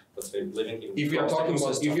let's say living in if we are talking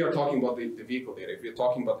about the vehicle data, if we are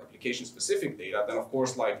talking about application specific data, then of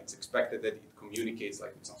course like it's expected that it communicates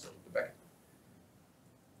like with some sort of the backend.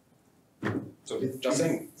 So just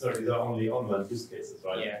saying. So these are only online use cases,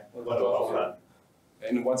 right? Yeah. What about offline?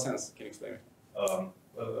 In what sense? Can you explain it?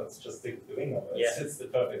 Well, let's just stick with the VIN number. Yeah. It's the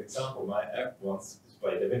perfect example. My app wants to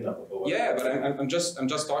display the VIN number. Yeah, but I'm just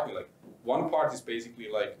talking like one part is basically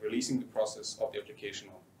like releasing the process of the application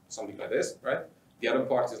or something like this, right? The other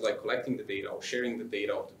part is like collecting the data or sharing the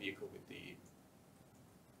data of the vehicle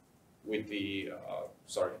with the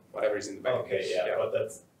sorry, whatever is in the back. Okay, yeah, but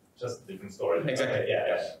that's just a different story. Exactly. Okay,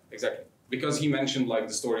 yeah, exactly. Because he mentioned like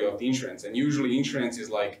the story of the insurance, and usually insurance is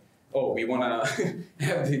like, oh, we want to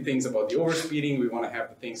have the things about the overspeeding, we want to have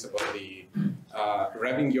the things about the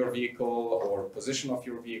revving your vehicle or position of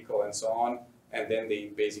your vehicle and so on, and then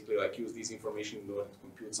they basically like use this information in order to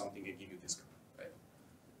compute something and give you discount, right?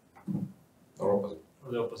 Or opposite.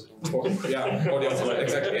 Or the opposite. Yeah, or the opposite,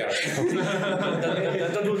 exactly, yeah.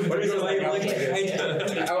 That would be the reason why you like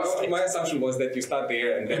it. My assumption was that you start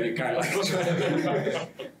there and then you kind of like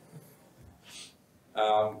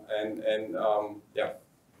yeah.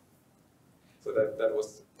 So that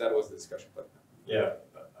was the discussion. But yeah,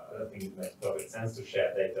 I think it makes perfect sense to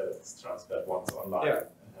share data that's transferred once online and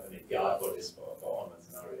have an API for this for online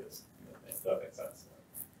scenarios. That makes perfect sense.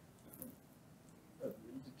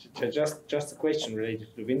 Just a question related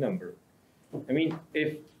to the VIN number. I mean,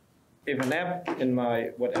 if an app in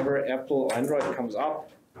my whatever Apple or Android comes up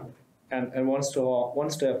and wants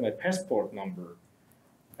to have my passport number,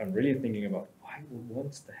 I'm really thinking about why would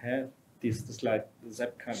wants to have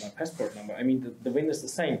that kind of passport number. I mean, the VIN is the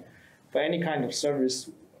same. For any kind of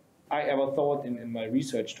service I ever thought in my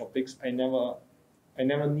research topics, I never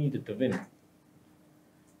needed the VIN.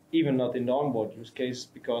 Even not in the onboard use case,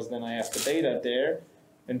 because then I have the data there,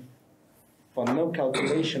 and for no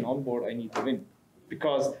calculation on board, I need the VIN.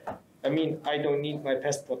 Because, I mean, I don't need my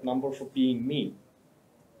passport number for being me.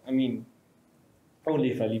 I mean,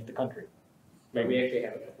 only if I leave the country. Maybe we actually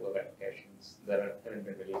have a couple of applications that haven't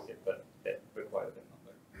been released yet, but that require the VIN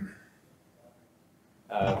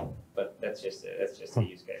number. But that's just a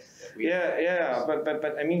use case.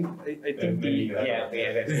 But I mean, I think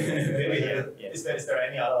Is there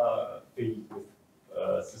any other field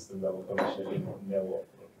with system level commissioning in their work?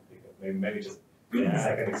 Maybe just a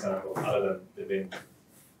second example other than the VIN.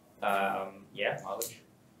 Mileage.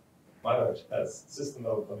 Mileage has system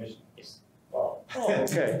level commission. Yes. Wow. Oh,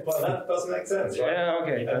 okay. Well, that does make sense, right? Yeah,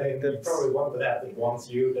 okay. And then you probably want that it wants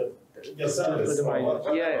you that your service.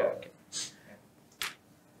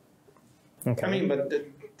 Okay. I mean, but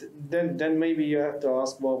then maybe you have to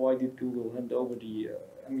ask, well, why did Google hand over the?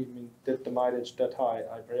 Did the mileage that high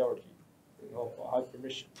priority, high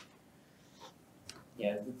permission?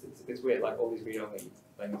 Yeah, it's weird. Like all these read-only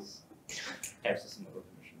things have system level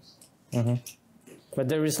permissions. Mm-hmm. But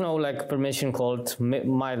there is no like permission called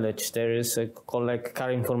mileage. There is a called like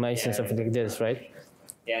car information, something like this, right?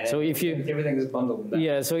 Yeah. So if you everything is bundled. With that.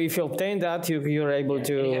 Yeah. So if you obtain that, you're able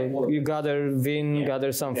to you gather VIN,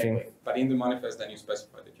 gather something. Exactly. But in the manifest, then you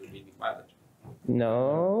specify that you're reading mileage.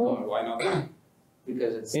 No. Why not?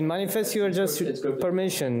 Because it's in manifest you are just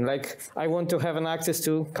permission. Like I want to have an access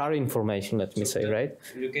to car information. Let me say, right?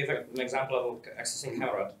 You gave an example of accessing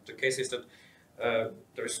camera. The case is that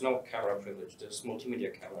there is no camera privilege. There's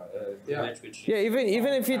multimedia camera privilege, which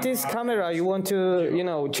even if it is camera, you want to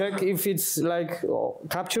check if it's like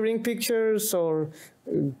capturing pictures or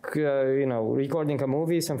recording a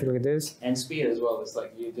movie, something like this. And speed as well. It's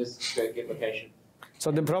like you just get location. So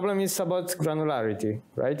the problem is about granularity,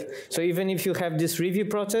 right? So even if you have this review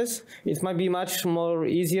process, it might be much more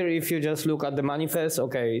easier if you just look at the manifest,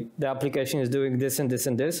 okay, the application is doing this and this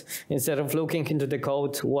and this, instead of looking into the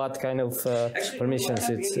code, what kind of permissions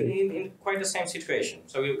it's... in quite the same situation.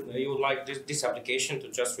 So you like this application to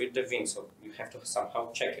just read the VIN, so you have to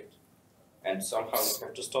somehow check it. And somehow you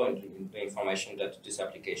have to store the information that this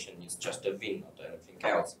application is just a VIN, not anything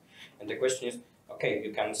else. And the question is, okay,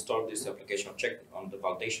 you can store this application check on the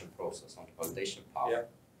validation process, on the validation path,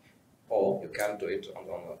 or you can do it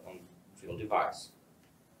on real device.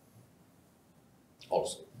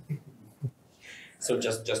 Also, so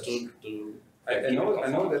just to I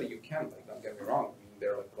know that you can. Like, don't get me wrong. I mean,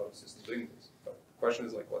 there are like a lot of systems doing this, but the question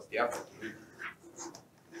is like, what's the effort?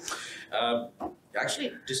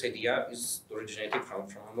 Actually, this idea is originated from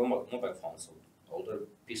a mobile phone, so all the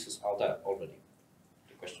pieces are there already.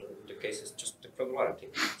 The case is just the granularity.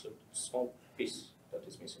 It's a small piece that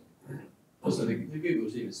is missing. Also, the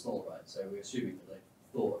Google team is small, right? So we're assuming that they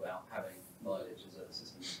thought about having mileage as a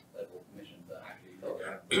system level permission, but actually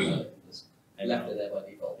they left it there by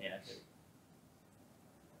default. Yeah.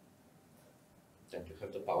 Then you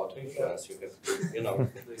have the power to influence. You have, you know.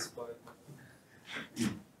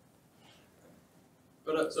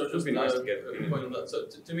 But so just be nice to get a point on that. So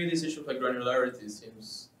to me, this issue of like granularity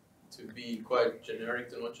seems to be quite generic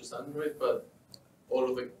to not just Android, but all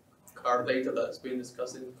of the car data that's been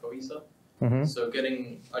discussed in Covisa. So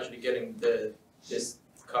actually getting this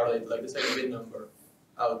car data, like the second VIN number,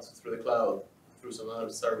 out through the cloud through some other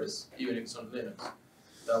service, even if it's on Linux,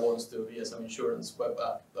 that wants to via some insurance web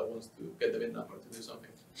app that wants to get the VIN number to do something.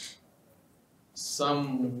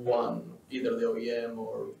 Someone, either the OEM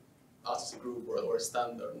or us as a group or a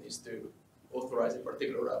standard, needs to authorize a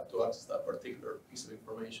particular app to access that particular piece of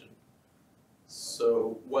information.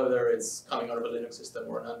 So whether it's coming out of a Linux system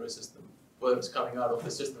or an Android system, whether it's coming out of the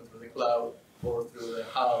system through the cloud or through the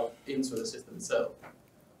hub into the system itself,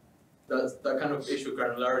 that kind of issue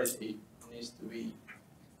granularity needs to be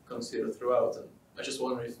considered throughout. And I just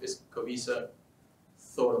wonder if Covisa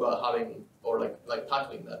thought about having or like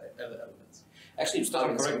tackling that element. Actually,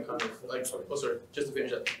 having some kind of just to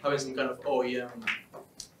finish that, having some kind of OEM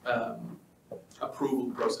approval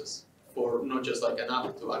process for not just like an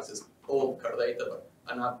app to access all car data, but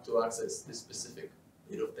an app to access this specific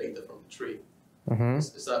bit of data from the tree.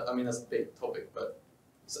 Is that, I mean, that's a big topic, but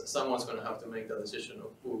someone's going to have to make that decision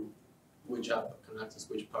of which app can access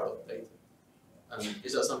which part of the data. And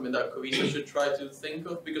is that something that Covisa should try to think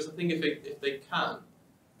of? Because I think if they can,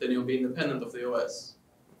 then it'll be independent of the OS.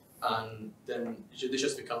 And then this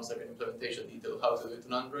just becomes like an implementation detail of how to do it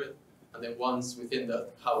on Android. And then once within that,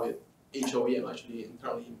 how each OEM actually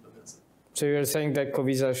internally implements it. So you're saying that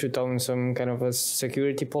Covisa should own some kind of a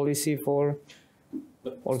security policy for,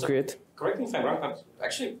 or create? Correct me if I'm wrong, but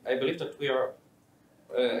actually I believe that we are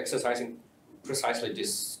exercising precisely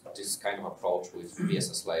this kind of approach with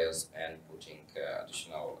VSS layers and putting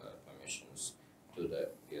additional permissions to the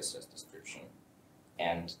VSS description,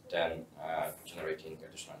 and then generating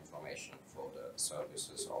additional information for the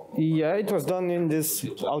services. Yeah, it was done in this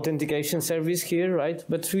authentication service here, right?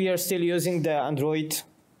 But we are still using the Android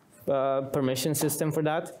permission system for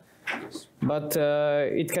that. But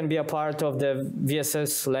it can be a part of the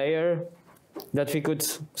VSS layer that we could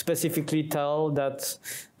specifically tell that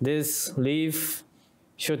this leaf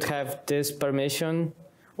should have this permission,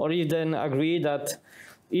 or even agree that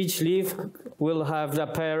each leaf will have a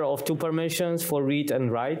pair of 2 permissions for read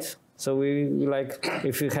and write. So we like,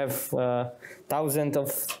 if we have 1,000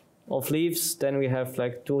 of leaves, then we have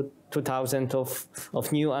like 2,000 of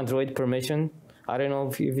new Android permission. I don't know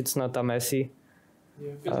if it's not a messy.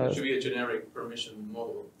 Yeah, it should be a generic permission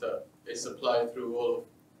model that is applied through all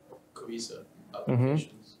of Covisa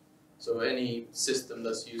applications. So any system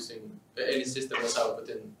that's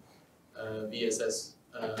outputting VSS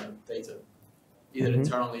data, either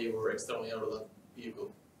internally or externally out of that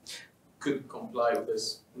vehicle, could comply with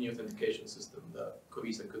this new authentication system that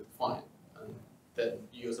Covisa could define. And then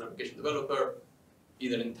you as an application developer,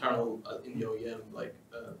 either internal in the OEM, like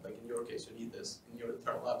in your case, you need this in your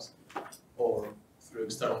internal apps, or through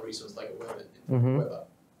external reasons like a web app,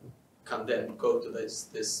 can then go to this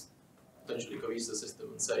potentially Covisa system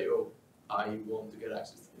and say, oh, I want to get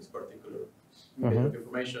access to this particular bit of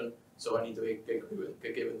information, so I need to get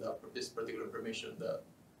given this particular permission that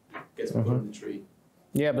gets put in the tree.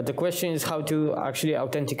 Yeah, but the question is how to actually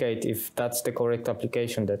authenticate if that's the correct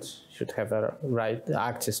application that should have a right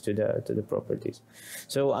access to the properties.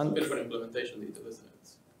 So it's a bit of an implementation detail, isn't it?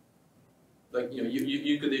 Like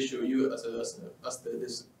you could issue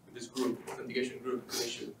this group authentication group could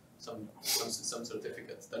issue some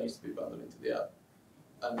certificates that needs to be bundled into the app.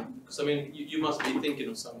 And because I mean you must be thinking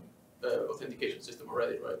of some authentication system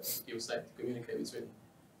already, right? You were saying to communicate between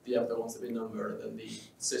the app that wants the VIN number and then the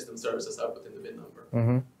system services output in the VIN number.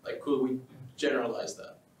 Like, could we generalize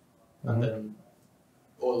that? And then,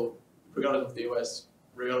 regardless of the OS,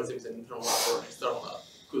 regardless if it's an internal app or an external app,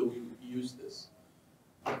 could we use this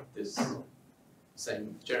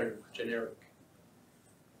same generic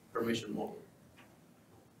permission model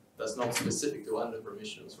that's not specific to Android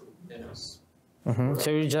permissions or Linux? So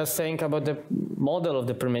you're just saying about the model of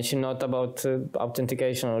the permission, not about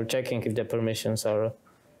authentication or checking if the permissions are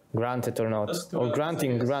granted or not, or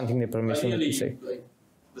granting the permission. Ideally, like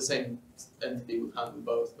the same entity would handle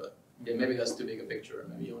both, but yeah, maybe that's too big a picture, and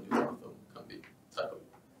maybe only one of them can be tackled.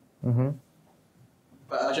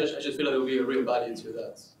 But I just feel like there would be a real value to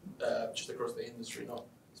that, just across the industry, not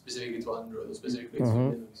specifically to Android or specifically to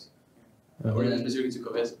Linux, or even specifically to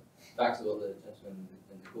Covisa. Back to what the gentleman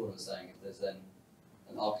in the corner was saying, if there's then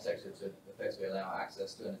an architecture to effectively allow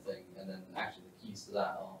access to anything, and then actually the keys to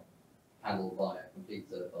that are handled by a complete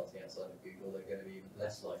third party outside of Google, they're going to be even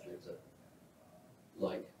less likely to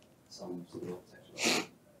like some sort of architecture.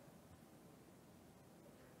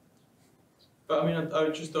 But I mean, I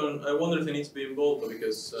just don't. I wonder if they need to be involved though,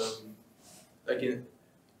 because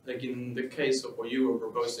like in the case of what you were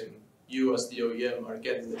proposing, you as the OEM are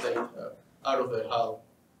getting the data out of the HAL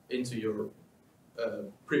into your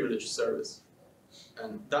privileged service,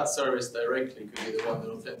 and that service directly could be the one that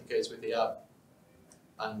authenticates with the app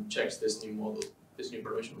and checks this new model, this new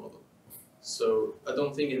permission model. So I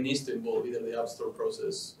don't think it needs to involve either the App Store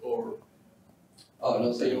process or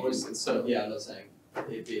the OS itself. Yeah, I'm not saying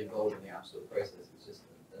it'd be involved in the App Store process. It's just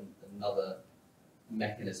another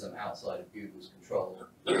mechanism outside of Google's control,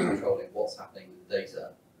 controlling what's happening with the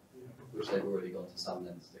data, which they've already gone to some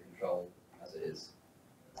lengths to control as it is.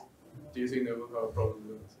 Do you think they will have a problem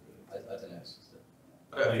with it? I don't know. It's just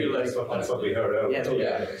I feel like that's what we heard earlier.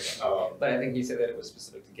 Yeah. But I think you said that it was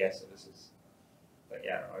specific to gas services. But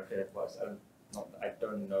yeah, I don't know if it applies. I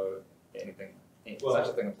don't know anything such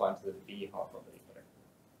a thing applying to the VHAR property.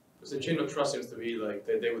 Because the chain of trust seems to be like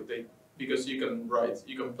they because you can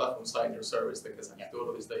platform sign your service that gets access to all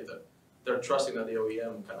of this data. They're trusting that the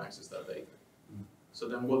OEM can access that data. So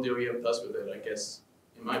then what the OEM does with it, I guess,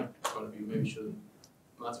 in my point of view, maybe shouldn't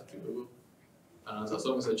matter to Google. And as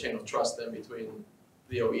long as a chain of trust then between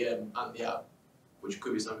the OEM and the app, which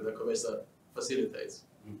could be something that Covesa facilitates,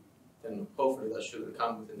 then hopefully that shouldn't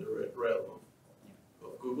come within the realm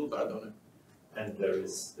of Google, but I don't know. And there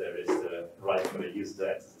is the right for the user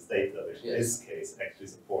to access this data, which in this case actually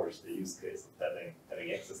supports the use case of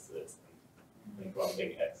having access to it and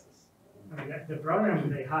granting access. I mean, the problem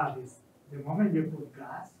they have is the moment you put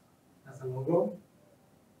gas as a logo,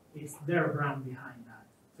 it's their brand behind that.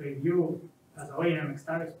 So if you, as an OEM,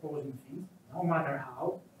 start exposing things, no matter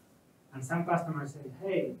how, and some customers say,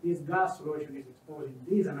 hey, this gas solution is exposing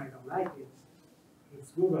this and I don't like it,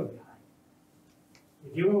 it's Google behind.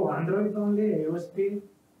 If you go Android only, AOSP,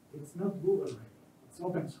 it's not Google ready, it's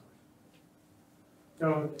open source.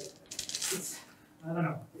 So, it's, I don't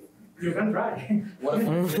know, you can try.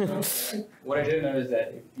 What I didn't know is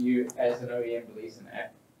that if you, as an OEM, release an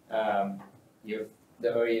app, the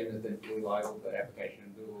OEM is then fully liable for that application,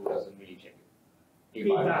 and Google doesn't really check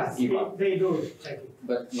it. They do check it.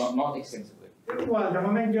 But not extensively. Well, the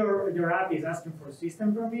moment your app is asking for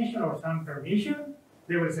system permission or some permission,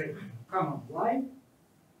 they will say, come on, why?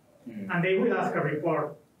 And they will ask a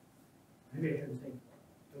report. Maybe I shouldn't say,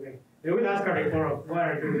 okay. They will ask a report of what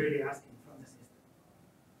are you really asking from the system.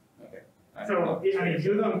 Okay. So, and if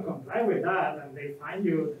you don't comply with that and they find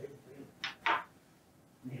you,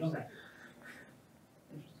 they don't like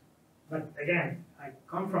it. But again, I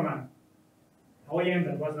come from an OEM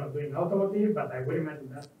that was not doing automotive, but I would imagine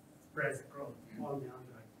that spreads across all the Android.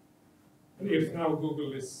 And if now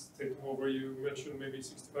Google is taking over, you mentioned maybe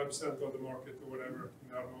 65% of the market or whatever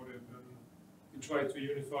in automotive, and you try to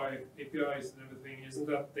unify APIs and everything, isn't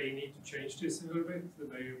that they need to change this a little bit? That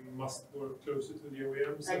they must work closer to the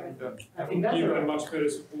OEMs and give them much better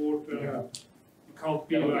support. It can't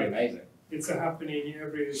be like amazing. It's happening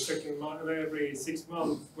every 6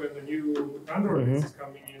 months when a new Android is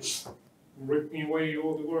coming in, ripping away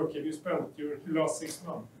all the work you spent during the last 6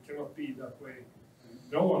 months. It cannot be that way.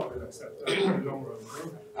 No one will accept that in the long run.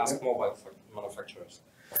 No? Ask mobile manufacturers.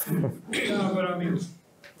 Yeah, but I mean,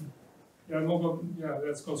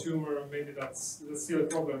 that's consumer. Maybe that's still a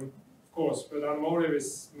problem, of course. But automotive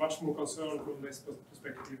is much more concerned from this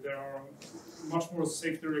perspective. There are much more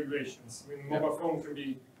safety regulations. I mean, mobile phone can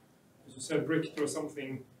be, as you said, bricked or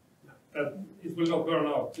something that it will not burn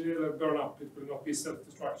out. It will burn up. It will not be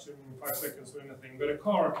self-destruction in 5 seconds or anything. But a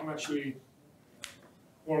car can actually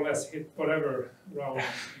more or less hit whatever around.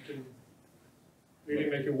 You can really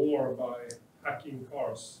make a war by hacking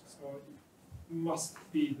cars. So it must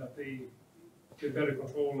be that they better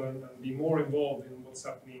control and be more involved in what's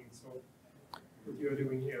happening. So what you are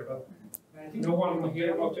doing here, but no one will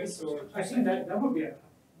hear about this. Or I think that would be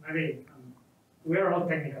maybe we are all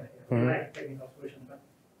technical here. We like technical solutions, but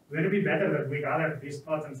would it be better that we gather these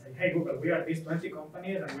thoughts and say, hey Google, we are these 20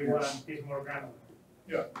 companies and we want this more granular.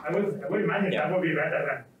 Yeah, I would imagine that would be better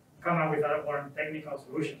than come up with a more technical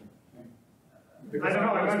solution. Because I don't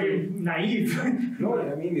know, I might be naive. No,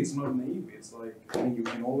 I mean, it's not naive. It's like, I mean, you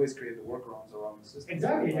can always create the workarounds around the system.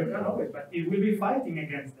 Exactly, you can always, but it will be fighting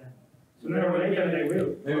against them. Sooner or later they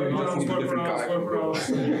will. Maybe not in a different workarounds,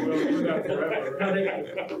 you will do that forever. No, they can.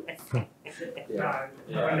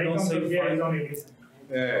 When they come to here, it's only listen.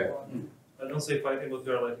 I don't say fighting, but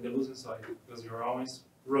you're like the losing side because you're always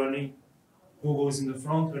running. Google is in the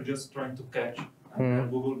front, you're just trying to catch and then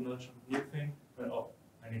Google nudge on the new thing, then oh,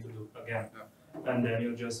 I need to do it again. And then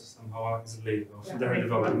you just somehow isolate their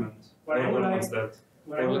development. What I would like, that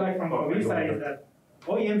what I would like from Visa is that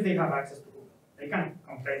OEMs, they have access to Google. They can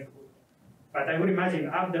complain to Google. But I would imagine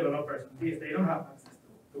app developers on this, they don't have access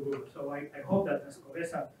to Google. So I hope that as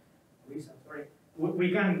Visa, sorry,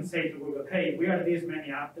 we can say to Google, hey, we are this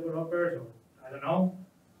many app developers, or I don't know,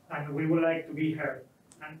 and we would like to be heard.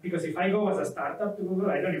 And because if I go as a startup to Google,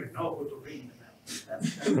 I don't even know who to ring.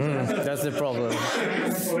 That's the problem.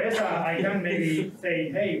 I can maybe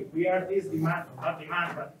say, hey, we are this demand, or not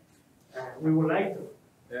demand, but we would like to.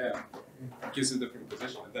 Yeah, it gives you a different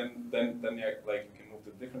position. And then yeah, like you can move to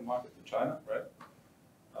a different market, to China, right?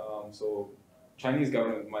 So Chinese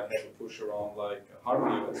government might have a push around like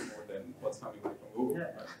hardware units more than what's coming from Google.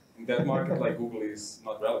 Right? In that market, like Google is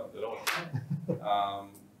not relevant at all.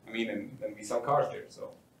 I mean, and we sell cars there,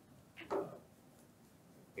 so.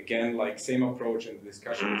 Again, like same approach in the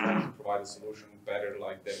discussion, trying to provide a solution better,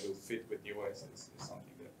 like that will fit with the OS is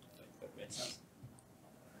something that makes sense.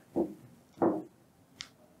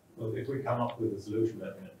 Well, if we come up with a solution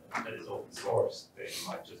that is open source, they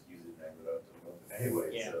might just use it anyway.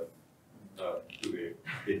 Yeah. So we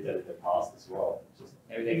did that in the past as well. Just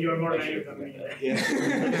think you're more naive than me. Yeah.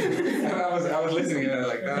 I was listening and I was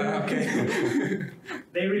like, okay.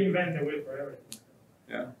 They reinvent the wheel for everything.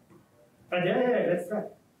 Yeah. But yeah, let's try.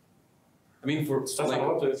 I mean, for Stefan,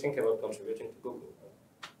 what do you think about contributing to Google?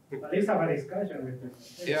 At least have a discussion with them.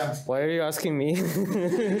 Yeah. Why are you asking me? Because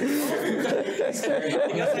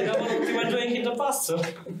I know what you were doing in the past. So.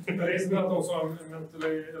 But isn't that also a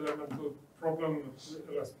mental problem?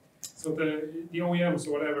 So the OEMs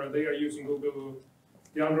or whatever, they are using Google,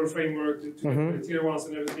 the Android framework, to the tier ones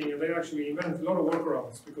and everything, and they actually invent a lot of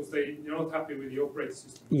workarounds because they're not happy with the operating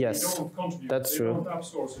system. Yes, they don't contribute. that's they true. Don't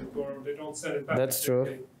outsource it or they don't send it back. That's true.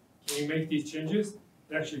 Okay, can you make these changes?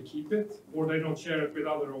 They actually keep it, or they don't share it with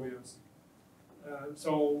other OEMs.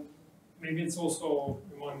 So maybe it's also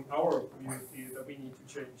among our community that we need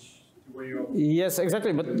to change the way of. Yes,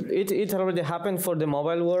 exactly. But it already happened for the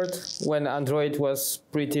mobile world when Android was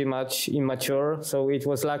pretty much immature. So it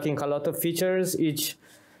was lacking a lot of features. Each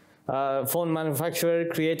phone manufacturer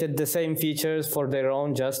created the same features for their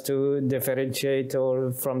own just to differentiate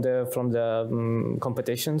or from the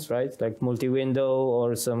competitions, right? Like multi-window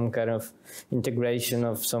or some kind of integration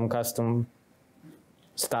of some custom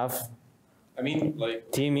stuff. I mean, like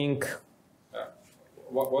teaming.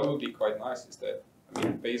 What would be quite nice is that, I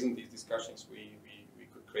mean, based on these discussions, we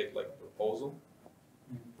could create like a proposal.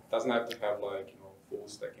 It doesn't have to have like full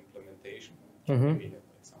stack implementation. Maybe have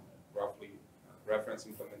like some roughly reference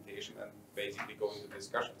implementation and basically go into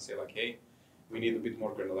discussion and say like, hey, we need a bit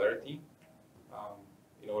more granularity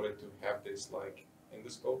in order to have this like in the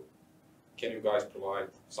scope. Can you guys provide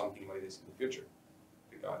something like this in the future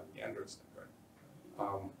regarding the Android stack,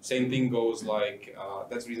 right? Same thing goes like,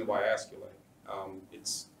 that's the reason why I ask you, like,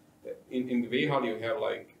 it's in the way how you have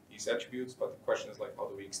like these attributes, but the question is like, how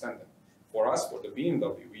do we extend them? For us, for the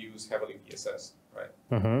BMW, we use heavily VSS, right?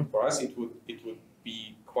 For us, it would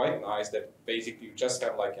be quite nice that basically you just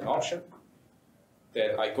have like an option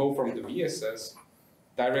that I go from the VSS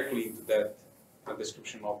directly into that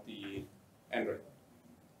description of the Android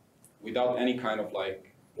without any kind of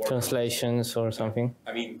like translations or something.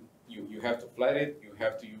 I mean, you have to flat it, you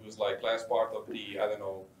have to use like last part of the, I don't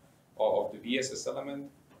know, of the VSS element,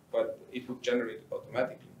 but it would generate it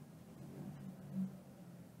automatically.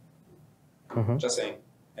 Just saying.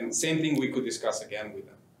 And same thing we could discuss again with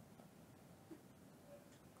them.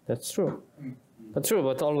 That's true. That's true,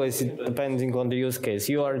 but always depending on the use case.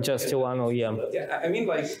 You are just one OEM. Yeah, I mean,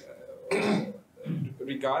 like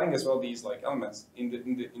regarding as well these like elements in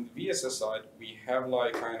the VSS side, we have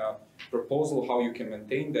like kind of proposal how you can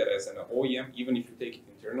maintain that as an OEM, even if you take it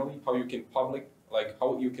internally. How you can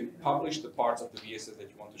how you can publish the parts of the VSS that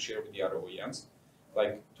you want to share with the other OEMs,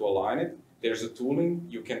 like to align it. There's a tooling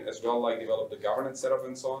you can as well like develop the governance setup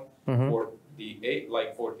and so on for the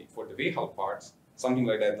for the VHAL parts. Something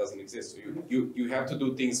like that doesn't exist. So you have to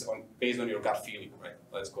do things based on your gut feeling, right?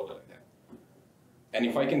 Let's call it like that. And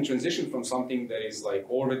if I can transition from something that is like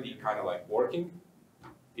already kind of like working,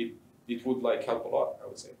 it would like help a lot, I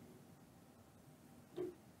would say.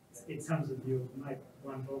 It sounds that you might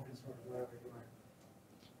want open source wherever you are.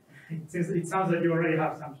 It sounds that you already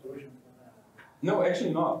have some solution for that. No,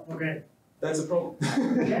 actually not. Okay. That's a problem.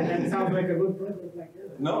 Yeah, that sounds like a good project like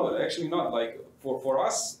this. No, actually not. Like for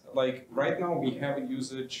us, like right now we have a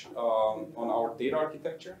usage on our data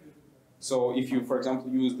architecture. So if you, for example,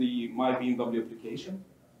 use the My BMW application,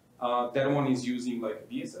 that one is using like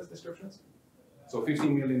VSS descriptions. So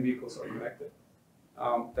 15 million vehicles are connected.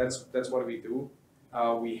 That's what we do.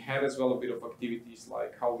 We had as well a bit of activities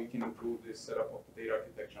like how we can improve the setup of the data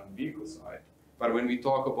architecture on the vehicle side. But when we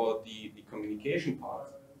talk about the communication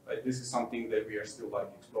part, right, this is something that we are still like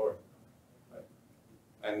exploring. Right?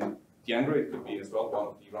 And the Android could be as well one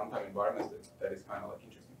of the runtime environments that is kind of like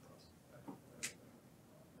interesting for us.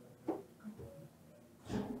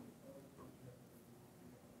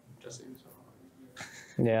 Just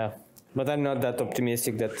Yeah, but I'm not that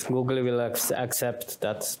optimistic that Google will accept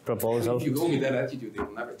that proposal. If you go with that attitude, they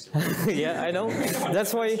will never accept it. Yeah, I know.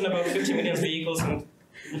 That's why. About 50 million vehicles. And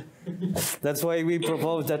that's why we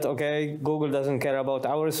propose that. Okay, Google doesn't care about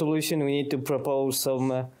our solution. We need to propose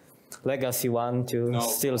some legacy one to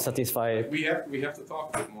still satisfy. We have to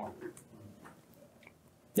talk a bit more.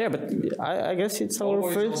 Yeah, but I guess it's our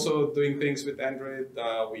Volvo first. is also doing things with Android.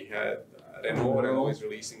 We had Renault is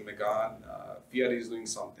releasing Megane. Fiat is doing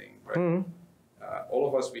something, right? All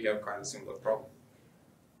of us, we have kind of similar problem.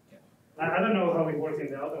 I don't know how it works in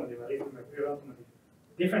the automotive, at least in the pure automotive.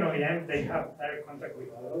 Different OEMs, they have direct contact with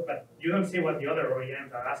others, but you don't see what the other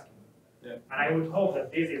OEMs are asking. Yeah. And I would hope that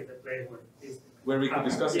this is the place where we can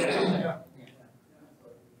discuss it. Yeah.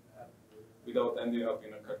 Without ending up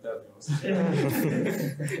in a cartel.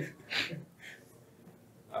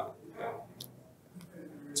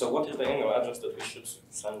 so what is the email address that we should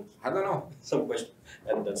send? I don't know. Some question,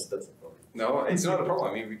 and that's a problem. No, it's not a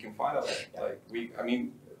problem. I mean, we can find out. Like I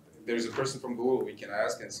mean, there's a person from Google we can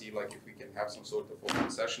ask and see like if we can have some sort of open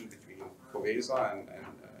session between Covesa and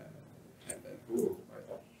Google,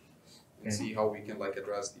 right? And see how we can like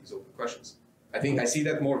address these open questions. I think I see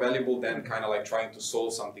that more valuable than kind of like trying to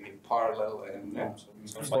solve something in parallel and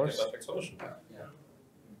sounds like a perfect solution.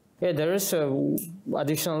 Yeah, there is a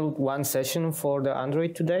additional one session for the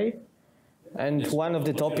Android today, and one of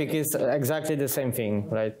the topic is exactly the same thing,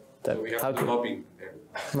 right? That so we have how to lobbying there.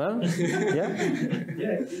 Well,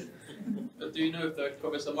 yeah. But do you know if the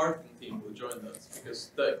Covesa marketing team will join that?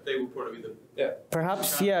 Because they will probably be the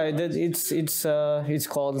Perhaps, yeah. It's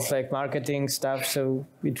called like marketing stuff, so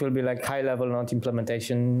it will be like high level, not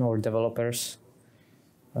implementation or developers.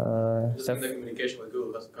 Just the communication with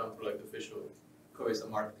Google has to come through like the official Covesa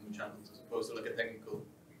marketing channels as opposed to like a technical.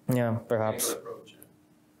 Yeah, perhaps. Technical approach.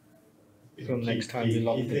 So next time we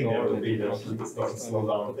lock the door, will be the slow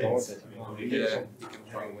down things. Yeah, you can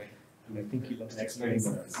find a way. And I think he lost Next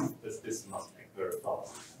this must be very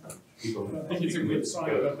fast. People I think it's a good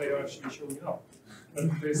sign that they are actually showing up.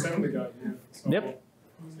 That they send the guy here. So, Yep.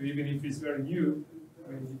 So even if he's very new,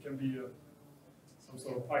 I mean, he can be some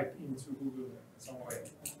sort of pipe into Google in some way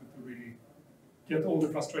to really get all the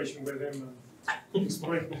frustration with him and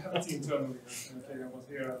explain that internally. Okay, I was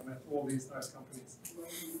here, I met all these nice companies.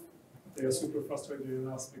 They are super frustrated in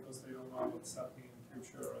us because they don't know what's happening in the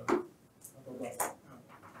future and blah, blah, blah.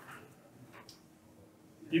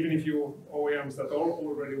 Even if you OEMs that are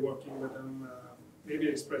already working with them, maybe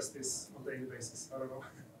express this on a daily basis. I don't know.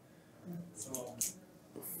 So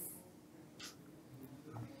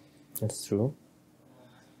That's true.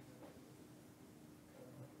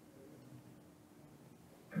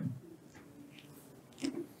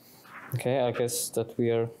 Okay, I guess that we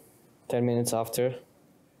are 10 minutes after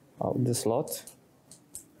the slot.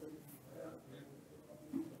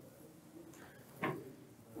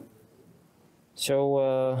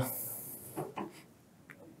 So,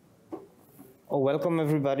 welcome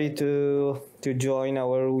everybody to join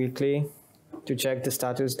our weekly, to check the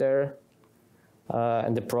status there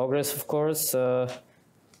and the progress, of course.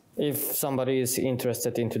 If somebody is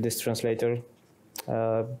interested into this translator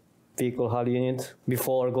vehicle hull unit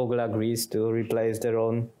before Google agrees to replace their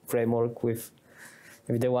own framework with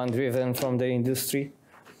the one driven from the industry.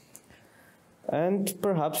 And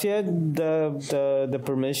perhaps, yeah, the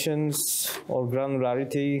permissions or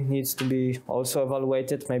granularity needs to be also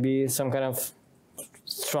evaluated, maybe some kind of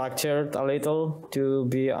structured a little to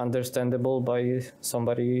be understandable by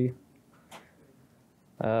somebody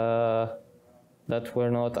that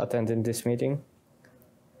were not attending this meeting.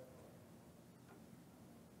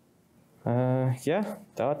 Yeah,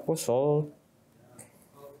 that was all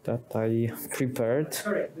that I prepared.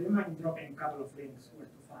 Sorry, do you mind dropping a couple of links where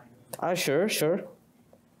to find? Sure.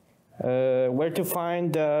 Where to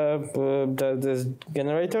find the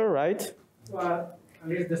generator, right? Well, at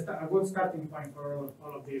least a good starting point for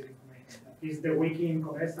all of this information. Is the wiki in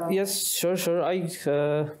Covesa? Yes, sure.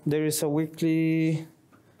 There is a weekly.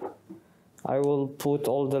 I will put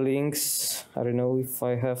all the links. I don't know if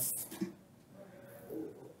I have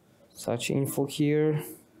such info here.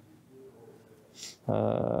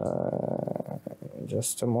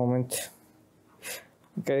 Just a moment.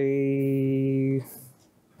 Okay.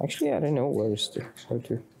 Actually, I don't know where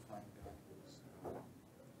to.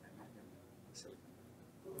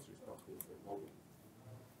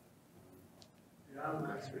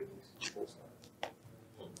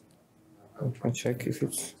 I'll check if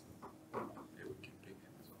it's.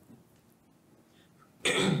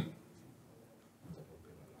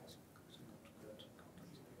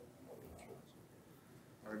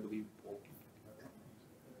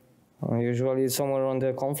 Usually it's somewhere on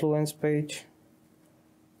the Confluence page.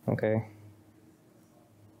 Okay.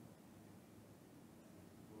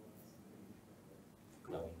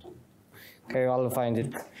 Okay, I'll find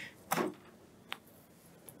it.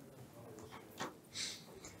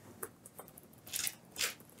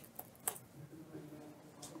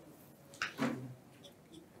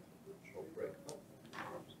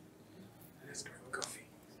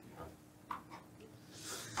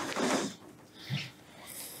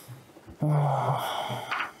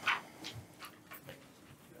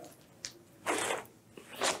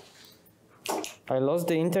 I lost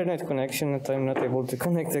the internet connection and I'm not able to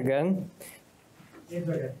connect again.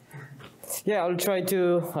 Yeah, I'll try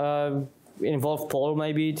to involve Paul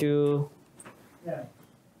maybe to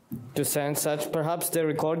send such. Perhaps the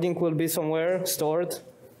recording will be somewhere stored.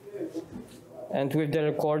 And with the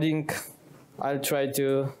recording, I'll try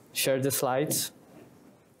to share the slides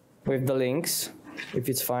with the links, if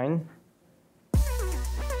it's fine.